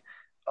buy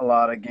a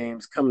lot of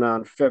games coming out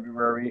in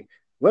February.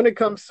 When it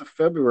comes to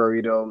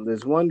February, though,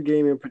 there's one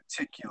game in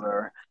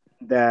particular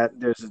that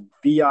there's a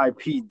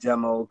VIP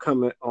demo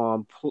coming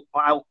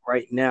out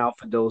right now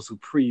for those who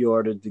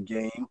pre-ordered the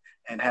game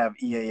and have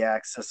EA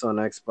access on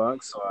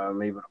Xbox, so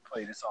I'm able to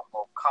play this on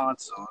both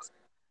consoles.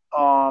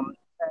 Um,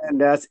 and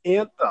that's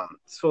Anthem.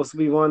 It's supposed to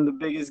be one of the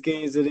biggest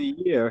games of the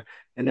year.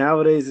 And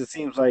nowadays, it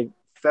seems like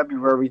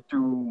February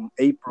through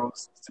April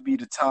seems to be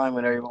the time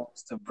when everyone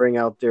wants to bring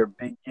out their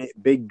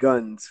big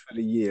guns for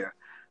the year.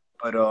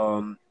 But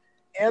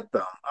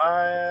Anthem,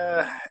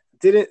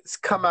 didn't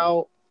come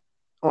out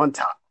on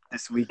top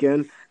this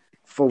weekend.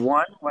 For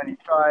one, when he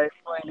tried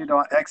playing it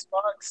on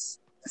Xbox,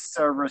 the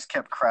servers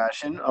kept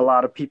crashing. A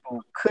lot of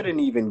people couldn't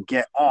even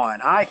get on.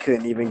 I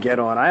couldn't even get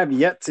on. I have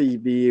yet to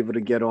be able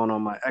to get on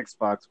my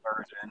Xbox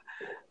version.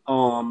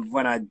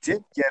 When I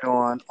did get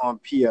on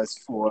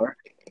PS4,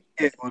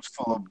 it was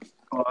full of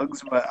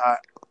bugs. But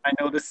I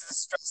know this is a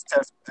stress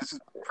test. This is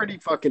pretty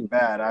fucking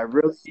bad. I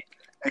really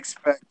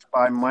expect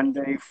by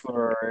Monday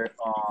for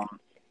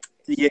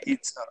EA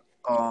to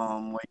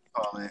what you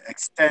call it,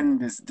 extend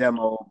this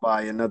demo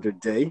by another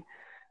day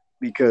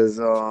because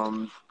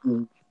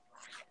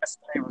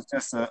yesterday was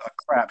just a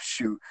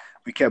crapshoot.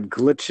 We kept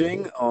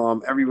glitching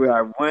everywhere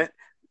I went.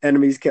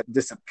 Enemies kept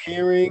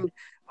disappearing.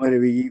 When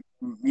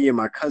me and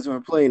my cousin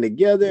were playing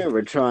together,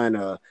 we're trying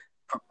to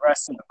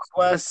progress in the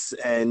quests,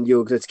 and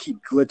you'll just keep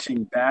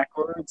glitching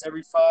backwards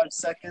every 5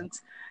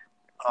 seconds.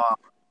 Um,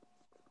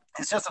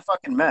 it's just a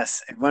fucking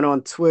mess. It went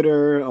on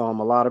Twitter. A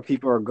lot of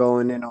people are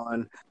going in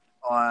on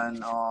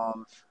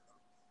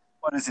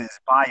what is this?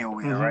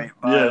 BioWare, Mm-hmm. right?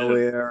 Yeah.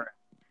 BioWare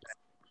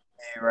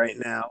right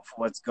now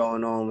for what's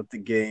going on with the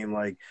game.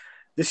 Like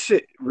this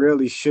shit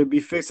really should be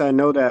fixed. I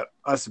know that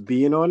us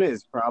being on it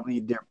is probably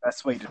their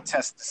best way to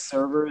test the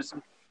servers,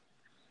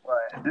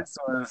 but this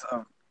was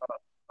a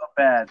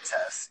bad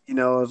test. You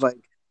know, it's like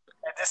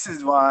and this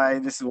is why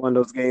this is one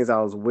of those games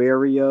I was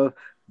wary of.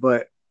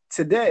 But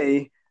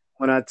today,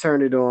 when I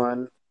turned it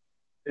on,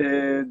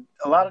 a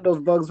lot of those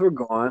bugs were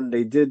gone.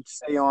 They did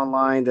say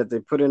online that they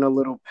put in a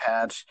little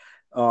patch.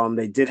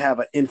 They did have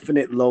an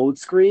infinite load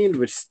screen,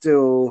 which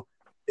still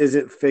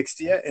isn't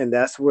fixed yet, and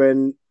that's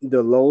when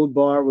the load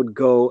bar would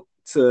go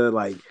to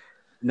like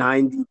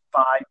 95%,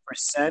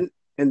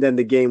 and then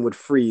the game would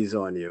freeze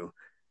on you,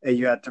 and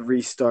you had to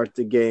restart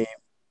the game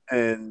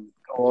and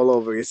go all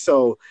over again.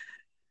 So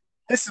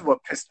this is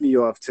what pissed me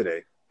off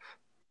today.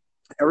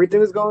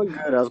 Everything was going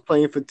good. I was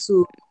playing for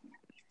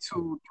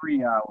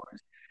 3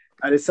 hours.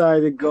 I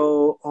decided to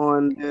go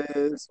on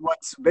this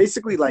what's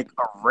basically like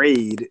a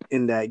raid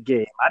in that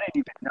game. I didn't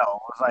even know.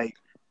 It was like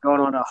going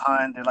on a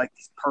hunt. They're like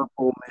these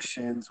purple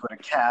missions with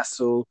a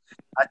castle.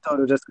 I thought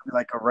it was just gonna be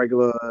like a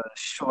regular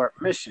short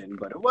mission,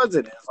 but it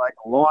wasn't. It was like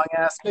a long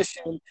ass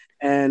mission,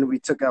 and we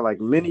took out like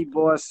mini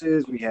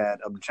bosses. We had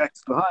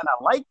objectives behind.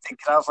 I liked it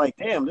because I was like,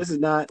 damn, this is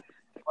not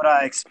what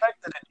I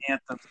expected in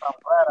Anthem. So I'm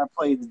glad I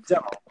played the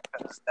demo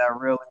because that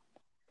really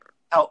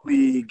helped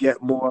me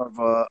get more of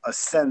a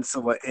sense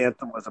of what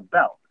Anthem was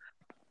about.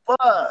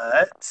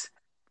 But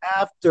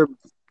after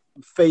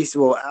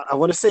well, I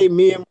want to say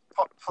me and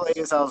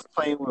players I was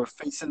playing were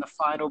facing the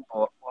final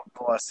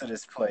boss of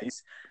this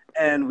place,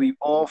 and we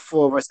all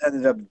four of us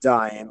ended up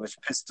dying, which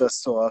pissed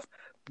us off.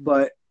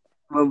 But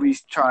when we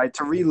tried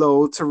to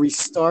reload to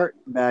restart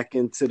back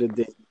into the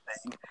day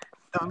thing,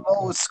 the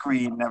load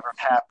screen never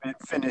happened,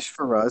 finished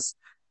for us,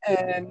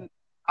 and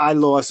I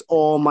lost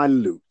all my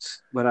loot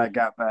when I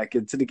got back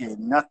into the game.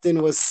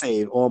 Nothing was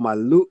saved. All my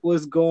loot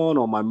was gone.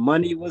 All my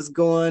money was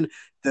gone.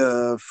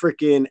 The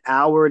freaking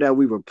hour that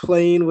we were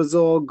playing was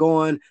all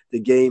gone. The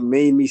game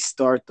made me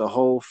start the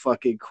whole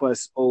fucking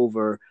quest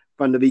over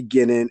from the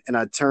beginning, and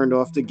I turned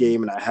off the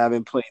game, and I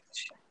haven't played the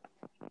shit.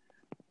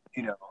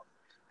 You know,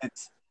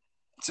 it's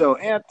so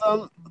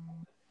Anthem.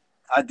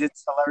 I did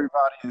tell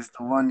everybody is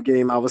the one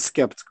game I was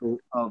skeptical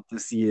of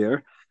this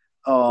year.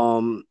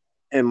 Um,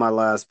 in my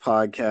last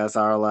podcast,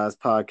 our last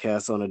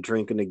podcast on a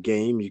drink in the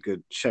game, you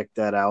could check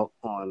that out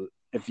on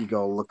if you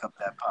go look up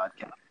that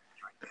podcast.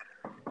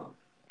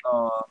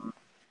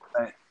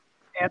 But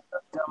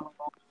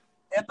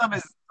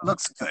Anthem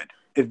looks good.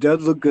 It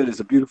does look good. It's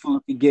a beautiful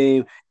looking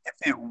game. If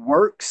it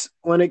works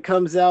when it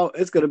comes out,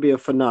 it's going to be a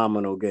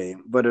phenomenal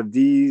game. But if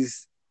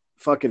these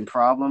fucking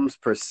problems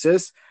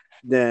persist,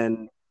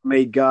 then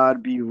may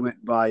God be with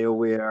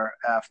BioWare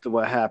after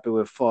what happened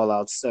with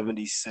Fallout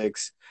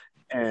 76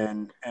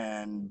 and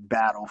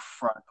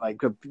Battlefront.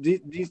 Like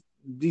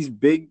these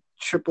big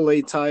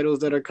AAA titles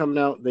that are coming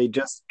out, they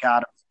just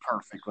gotta be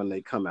perfect when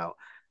they come out.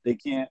 There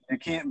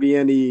can't be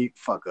any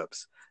fuck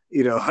ups.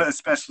 You know,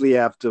 especially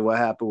after what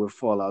happened with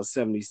Fallout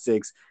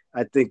 76.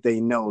 I think they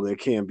know there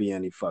can't be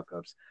any fuck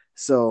ups.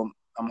 So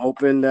I'm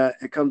hoping that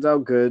it comes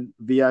out good.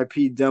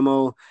 VIP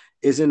demo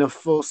isn't a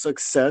full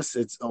success.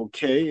 It's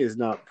okay. It's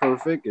not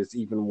perfect. It's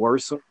even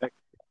worse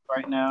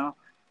right now.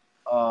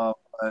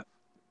 But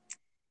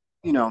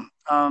you know,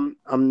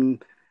 I'm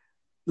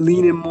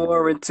leaning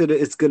more into the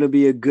it's gonna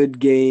be a good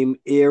game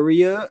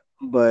area,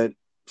 but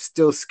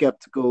still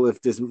skeptical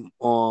if the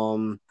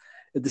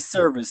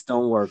servers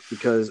don't work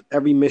because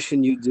every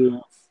mission you do,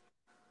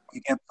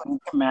 you get put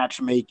into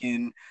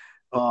matchmaking.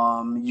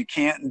 You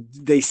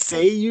can't. They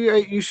say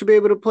you should be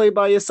able to play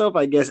by yourself.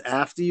 I guess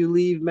after you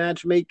leave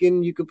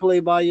matchmaking, you could play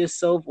by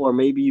yourself, or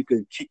maybe you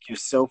could kick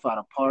yourself out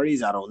of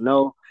parties. I don't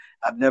know.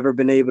 I've never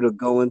been able to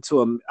go into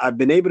them. I've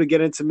been able to get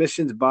into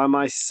missions by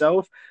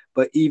myself,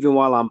 but even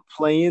while I'm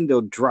playing,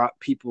 they'll drop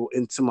people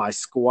into my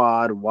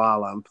squad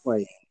while I'm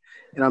playing.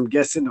 And I'm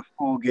guessing the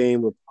full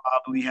game will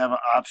probably have an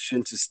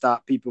option to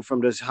stop people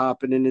from just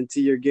hopping into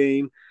your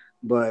game.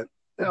 But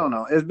I don't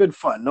know. It's been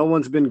fun. No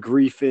one's been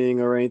griefing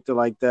or anything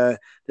like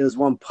that. There's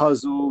one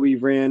puzzle we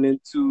ran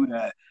into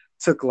that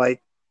took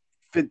like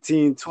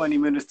 15, 20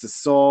 minutes to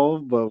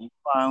solve, but we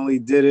finally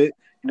did it.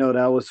 You know,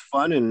 that was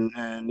fun.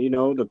 And you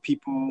know, the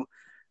people,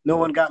 no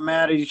one got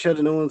mad at each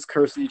other. No one's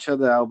cursing each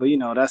other out. But, you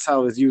know, that's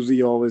how it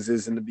usually always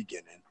is in the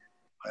beginning.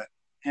 But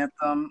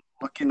Anthem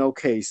looking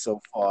okay so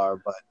far,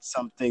 but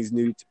some things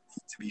need to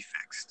be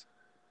fixed.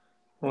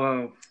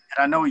 Wow. And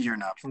I know you're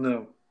not.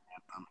 No.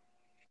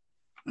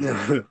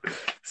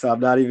 So I'm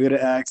not even going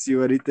to ask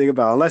you anything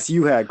about unless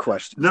you had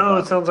questions. No,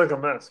 it sounds like a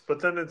mess.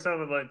 But then it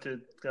sounded like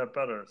it got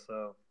better.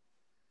 So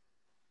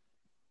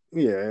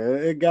yeah,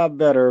 it got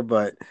better,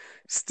 but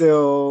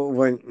still,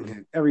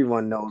 when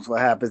everyone knows what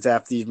happens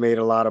after you've made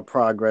a lot of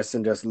progress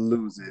and just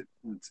lose it,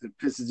 it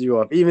pisses you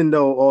off. Even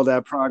though all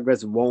that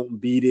progress won't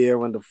be there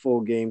when the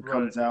full game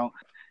comes out,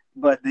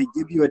 but they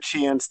give you a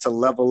chance to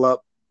level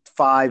up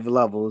 5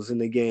 levels in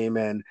the game,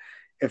 and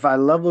if I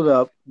leveled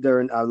up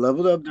during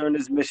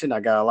this mission. I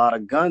got a lot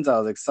of guns. I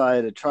was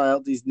excited to try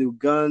out these new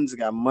guns. I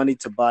got money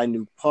to buy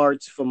new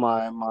parts for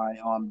my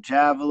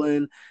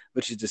javelin,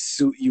 which is the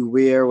suit you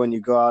wear when you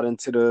go out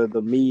into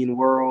the mean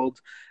world.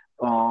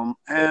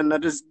 And I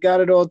just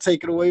got it all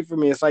taken away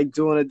from me. It's like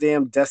doing a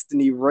damn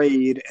Destiny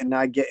raid and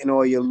not getting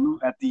all your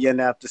loot at the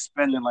end after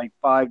spending like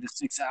 5 to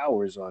 6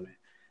 hours on it. You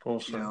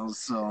Bullshit. know,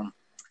 so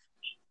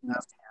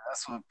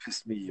that's what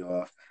pissed me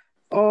off.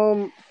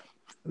 Um,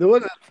 there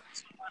wasn't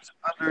too much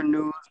other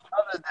news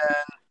other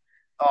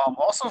than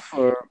also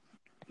for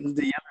the end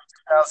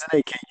of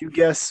 2008. Can you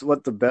guess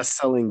what the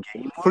best-selling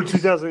game For was?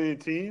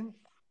 2018?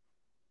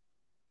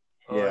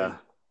 Yeah.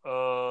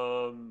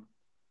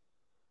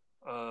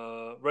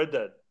 Red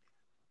Dead.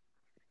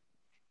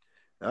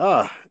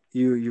 Ah,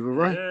 you were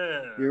right.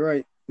 Yeah. You're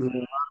right. It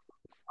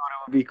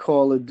would be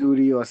Call of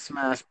Duty or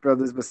Smash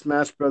Brothers, but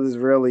Smash Brothers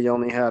really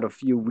only had a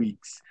few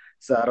weeks,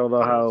 so I don't know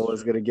Yeah, how it that's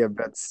was true. gonna get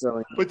best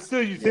selling. But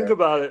still, you think Yeah,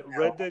 about it,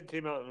 Red Dead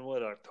came out in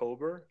what,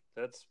 October?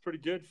 That's pretty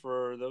good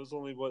for, that was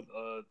only what,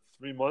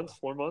 3 months,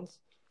 4 months?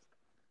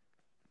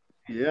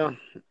 yeah.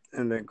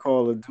 And then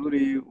Call of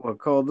Duty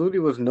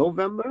was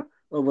November,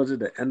 or was it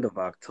the end of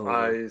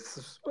October?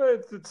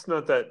 It's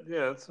not that,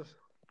 yeah, it's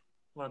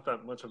not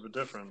that much of a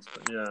difference,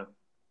 but yeah.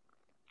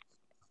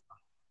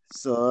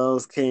 So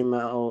those came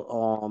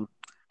out.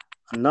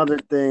 Another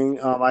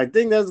thing, I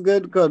think that's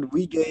good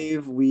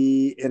because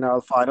we in our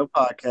final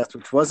podcast,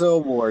 which was an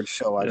award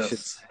show, I should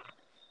Yes. say,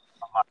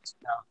 our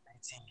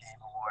 2018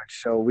 Game Award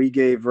show, we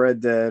gave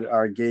Red Dead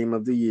our Game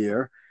of the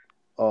Year.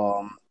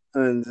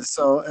 And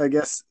so I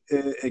guess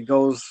it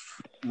goes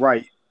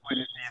right with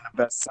it being the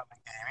best selling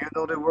game. Even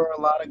though there were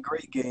a lot of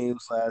great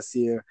games last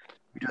year,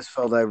 we just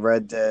felt that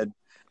Red Dead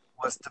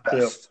was the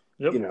Yep. best.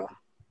 Yep. You know,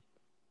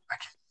 I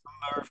can't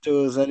remember if there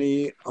was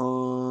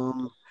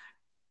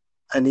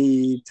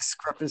any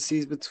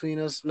discrepancies between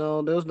us.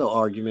 No, there was no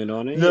argument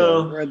on it. Yeah,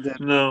 No, Red Dead.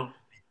 no.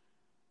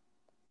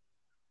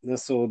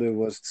 That's all there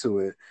was to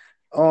it.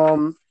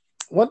 Um,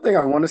 One thing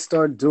I want to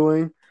start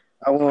doing,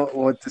 I want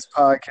with this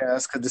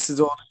podcast because this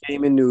is all the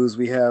gaming news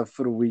we have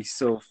for the week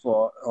so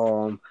far.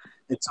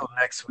 Until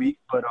next week,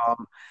 but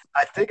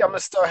I think I'm gonna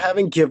start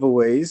having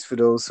giveaways for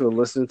those who are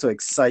listening to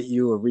excite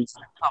you or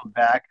reason to come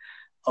back.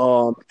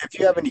 If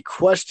you have any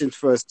questions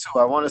for us too,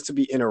 I want us to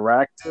be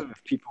interactive.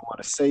 If people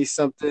want to say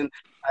something,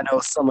 I know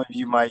some of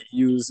you might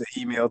use the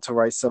email to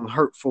write some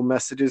hurtful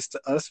messages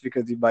to us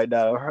because you might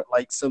not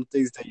like some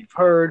things that you've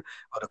heard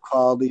or the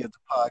quality of the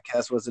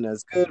podcast wasn't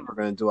as good. We're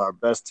going to do our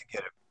best to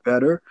get it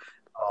better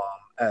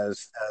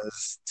as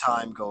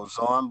time goes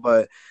on.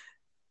 But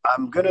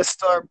I'm going to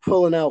start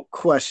pulling out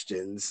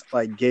questions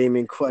like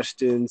gaming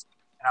questions,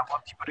 and I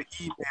want people to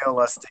email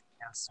us the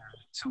answer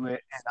to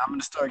it. And I'm going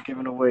to start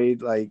giving away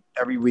like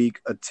every week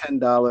a $10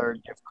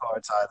 gift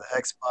card to either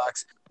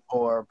Xbox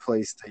or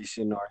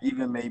PlayStation or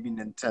even maybe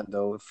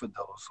Nintendo for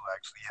those who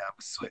actually have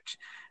a Switch.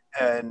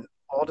 And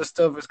all the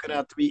stuff is going to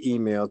have to be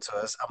emailed to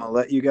us. I'm going to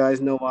let you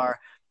guys know our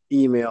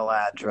email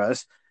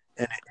address,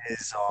 and it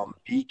is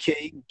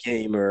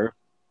bkgamer.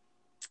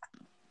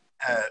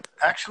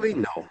 Actually,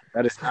 no,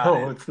 that is not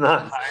No, it. it's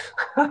not.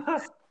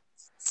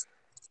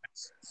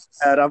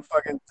 And I'm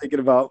fucking thinking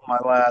about my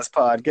last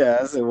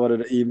podcast and one of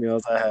the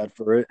emails I had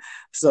for it.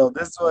 So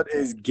this one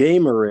is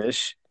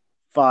gamerish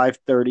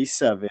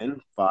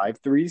 537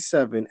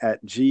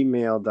 at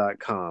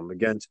gmail.com.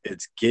 Again,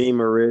 it's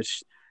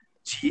gamerish,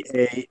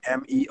 GAMERISH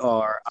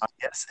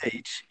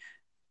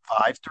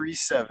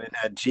 537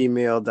 at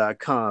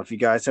gmail.com. If you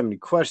guys have any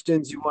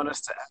questions you want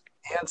us to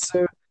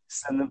answer,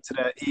 send them to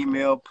that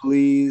email,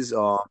 please.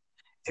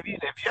 If you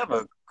have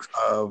a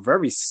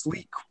very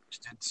sleek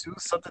question too,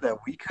 something that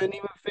we couldn't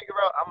even figure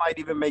out, I might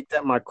even make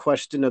that my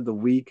question of the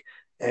week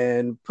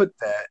and put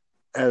that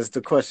as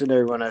the question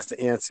everyone has to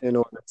answer in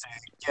order to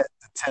get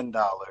the $10.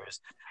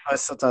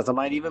 Sometimes I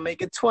might even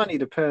make it 20,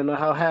 depending on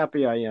how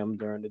happy I am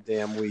during the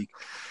damn week.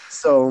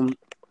 So all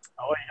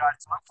you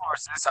guys look for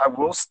is this. I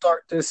will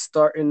start this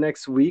starting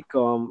next week,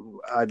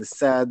 either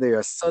Saturday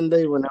or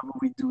Sunday, whenever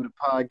we do the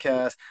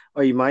podcast,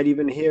 or you might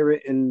even hear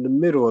it in the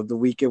middle of the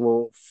week, and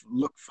we'll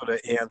look for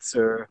the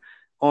answer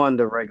on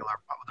the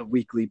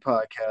weekly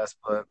podcast.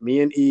 But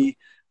me and E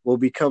will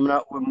be coming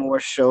out with more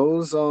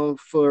shows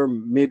for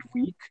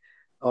midweek.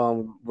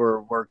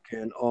 We're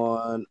working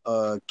on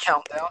a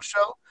countdown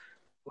show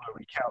where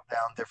we count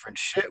down different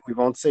shit. We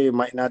won't say it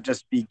might not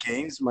just be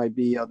games, might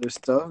be other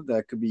stuff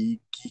that could be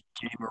geek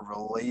gamer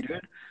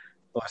related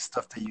or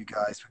stuff that you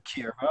guys would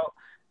care about.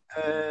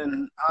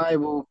 And I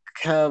will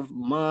have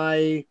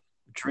my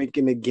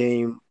drinking the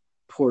game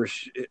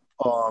portion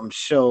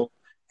show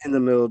in the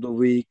middle of the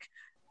week,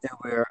 and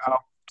where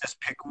I'll just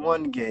pick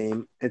one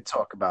game and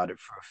talk about it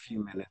for a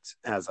few minutes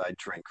as I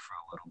drink for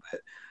a little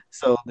bit.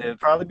 So there'll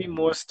probably be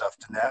more stuff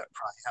than that.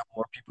 Probably have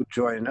more people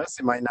joining us.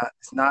 It might not.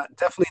 It's not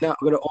definitely not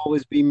going to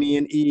always be me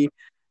and E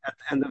at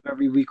the end of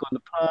every week on the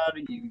pod.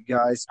 You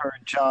guys heard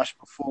Josh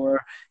before.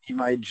 He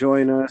might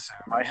join us,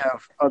 or might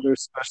have other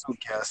special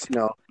guests.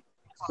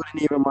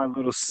 Including even my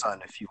little son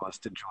if he wants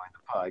to join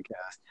the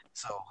podcast.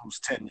 so who's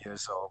 10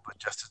 years old, but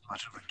just as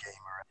much of a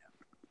gamer.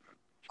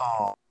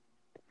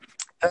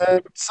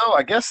 And so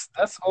I guess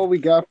that's all we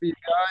got for you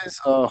guys.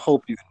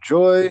 Hope you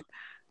enjoy.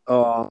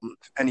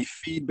 Any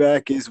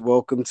feedback is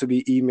welcome to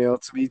be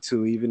emailed to me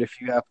too, even if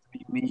you have to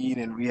be mean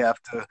and we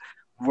have to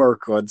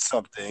work on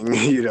something,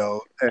 And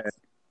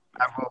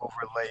I will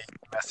relay the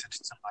message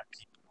to my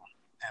people,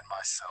 and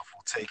myself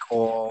will take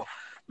all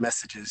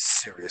messages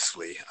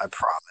seriously. I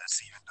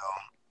promise, even though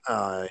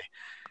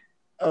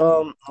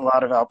a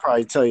lot of I'll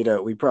probably tell you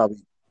that we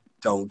probably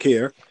don't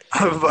care,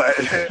 but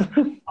I will do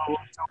my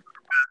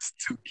best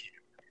to care.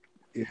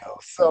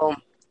 So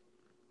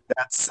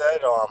that said,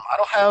 I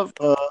don't have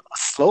a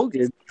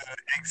slogan to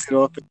exit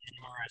off of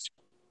Gamerish.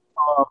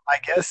 I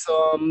guess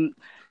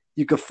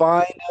you can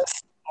find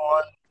us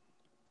on.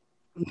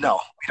 No,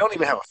 we don't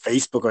even have a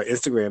Facebook or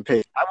Instagram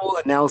page. I will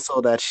announce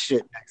all that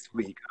shit next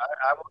week.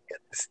 I will get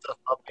this stuff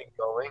up and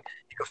going.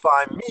 You can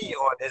find me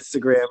on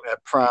Instagram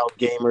at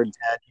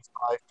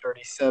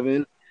ProudGamerDaddy537.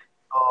 Um,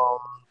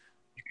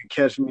 you can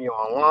catch me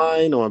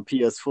online on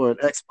PS4 and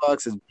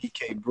Xbox as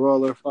BK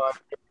Brawler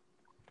 5.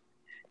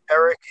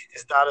 Eric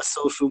is not a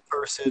social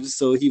person,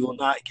 so he will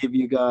not give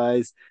you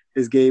guys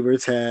his gamer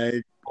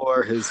tag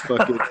or his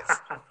fucking.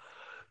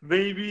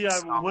 Maybe I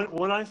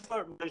when I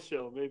start my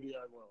show, maybe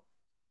I will.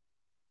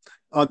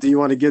 Oh, do you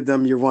want to give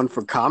them your one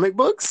for comic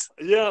books?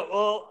 Yeah,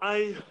 well,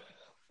 I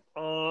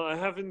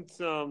haven't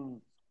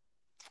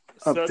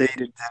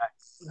updated that.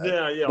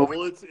 Yeah.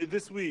 Well, it's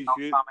this week.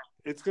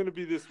 It's going to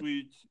be this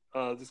week,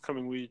 this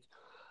coming week.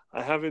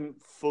 I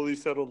haven't fully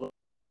settled,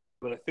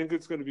 but I think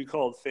it's going to be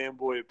called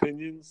Fanboy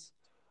Opinions.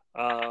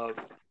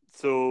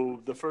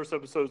 So the first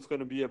episode is going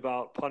to be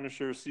about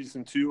Punisher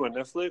season 2 on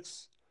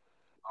Netflix.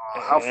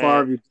 How far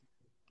have you?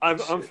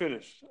 I'm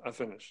finished. I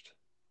finished.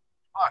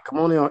 Fuck, I'm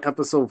only on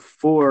episode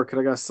 4 because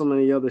I got so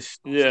many other shit.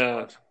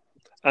 Yeah.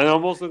 And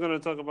I'm also going to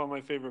talk about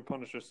my favorite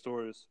Punisher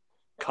stories,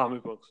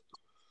 comic books.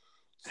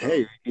 So,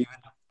 hey, even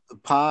the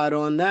pod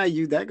on that,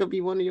 that could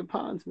be one of your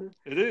pods, man.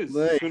 It is.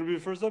 It's going to be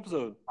the first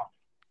episode.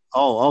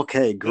 Oh,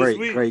 okay. Great.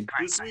 So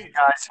you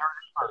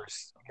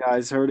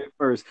guys heard it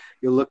first.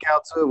 You'll look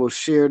out to it. We'll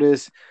share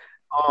this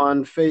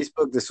on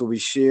Facebook. This will be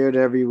shared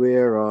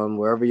everywhere,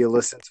 wherever you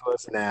listen to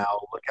us now.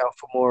 Look out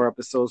for more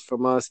episodes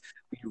from us.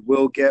 We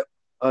will get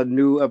a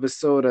new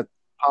episode at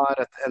pod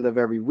at the end of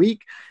every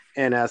week.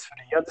 And as for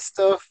the other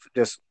stuff,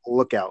 just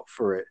look out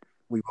for it.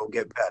 We will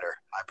get better,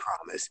 I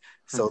promise.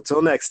 So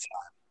till next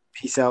time,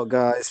 peace out,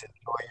 guys.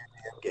 Enjoy your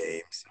damn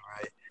games. All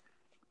right.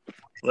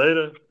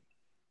 Later.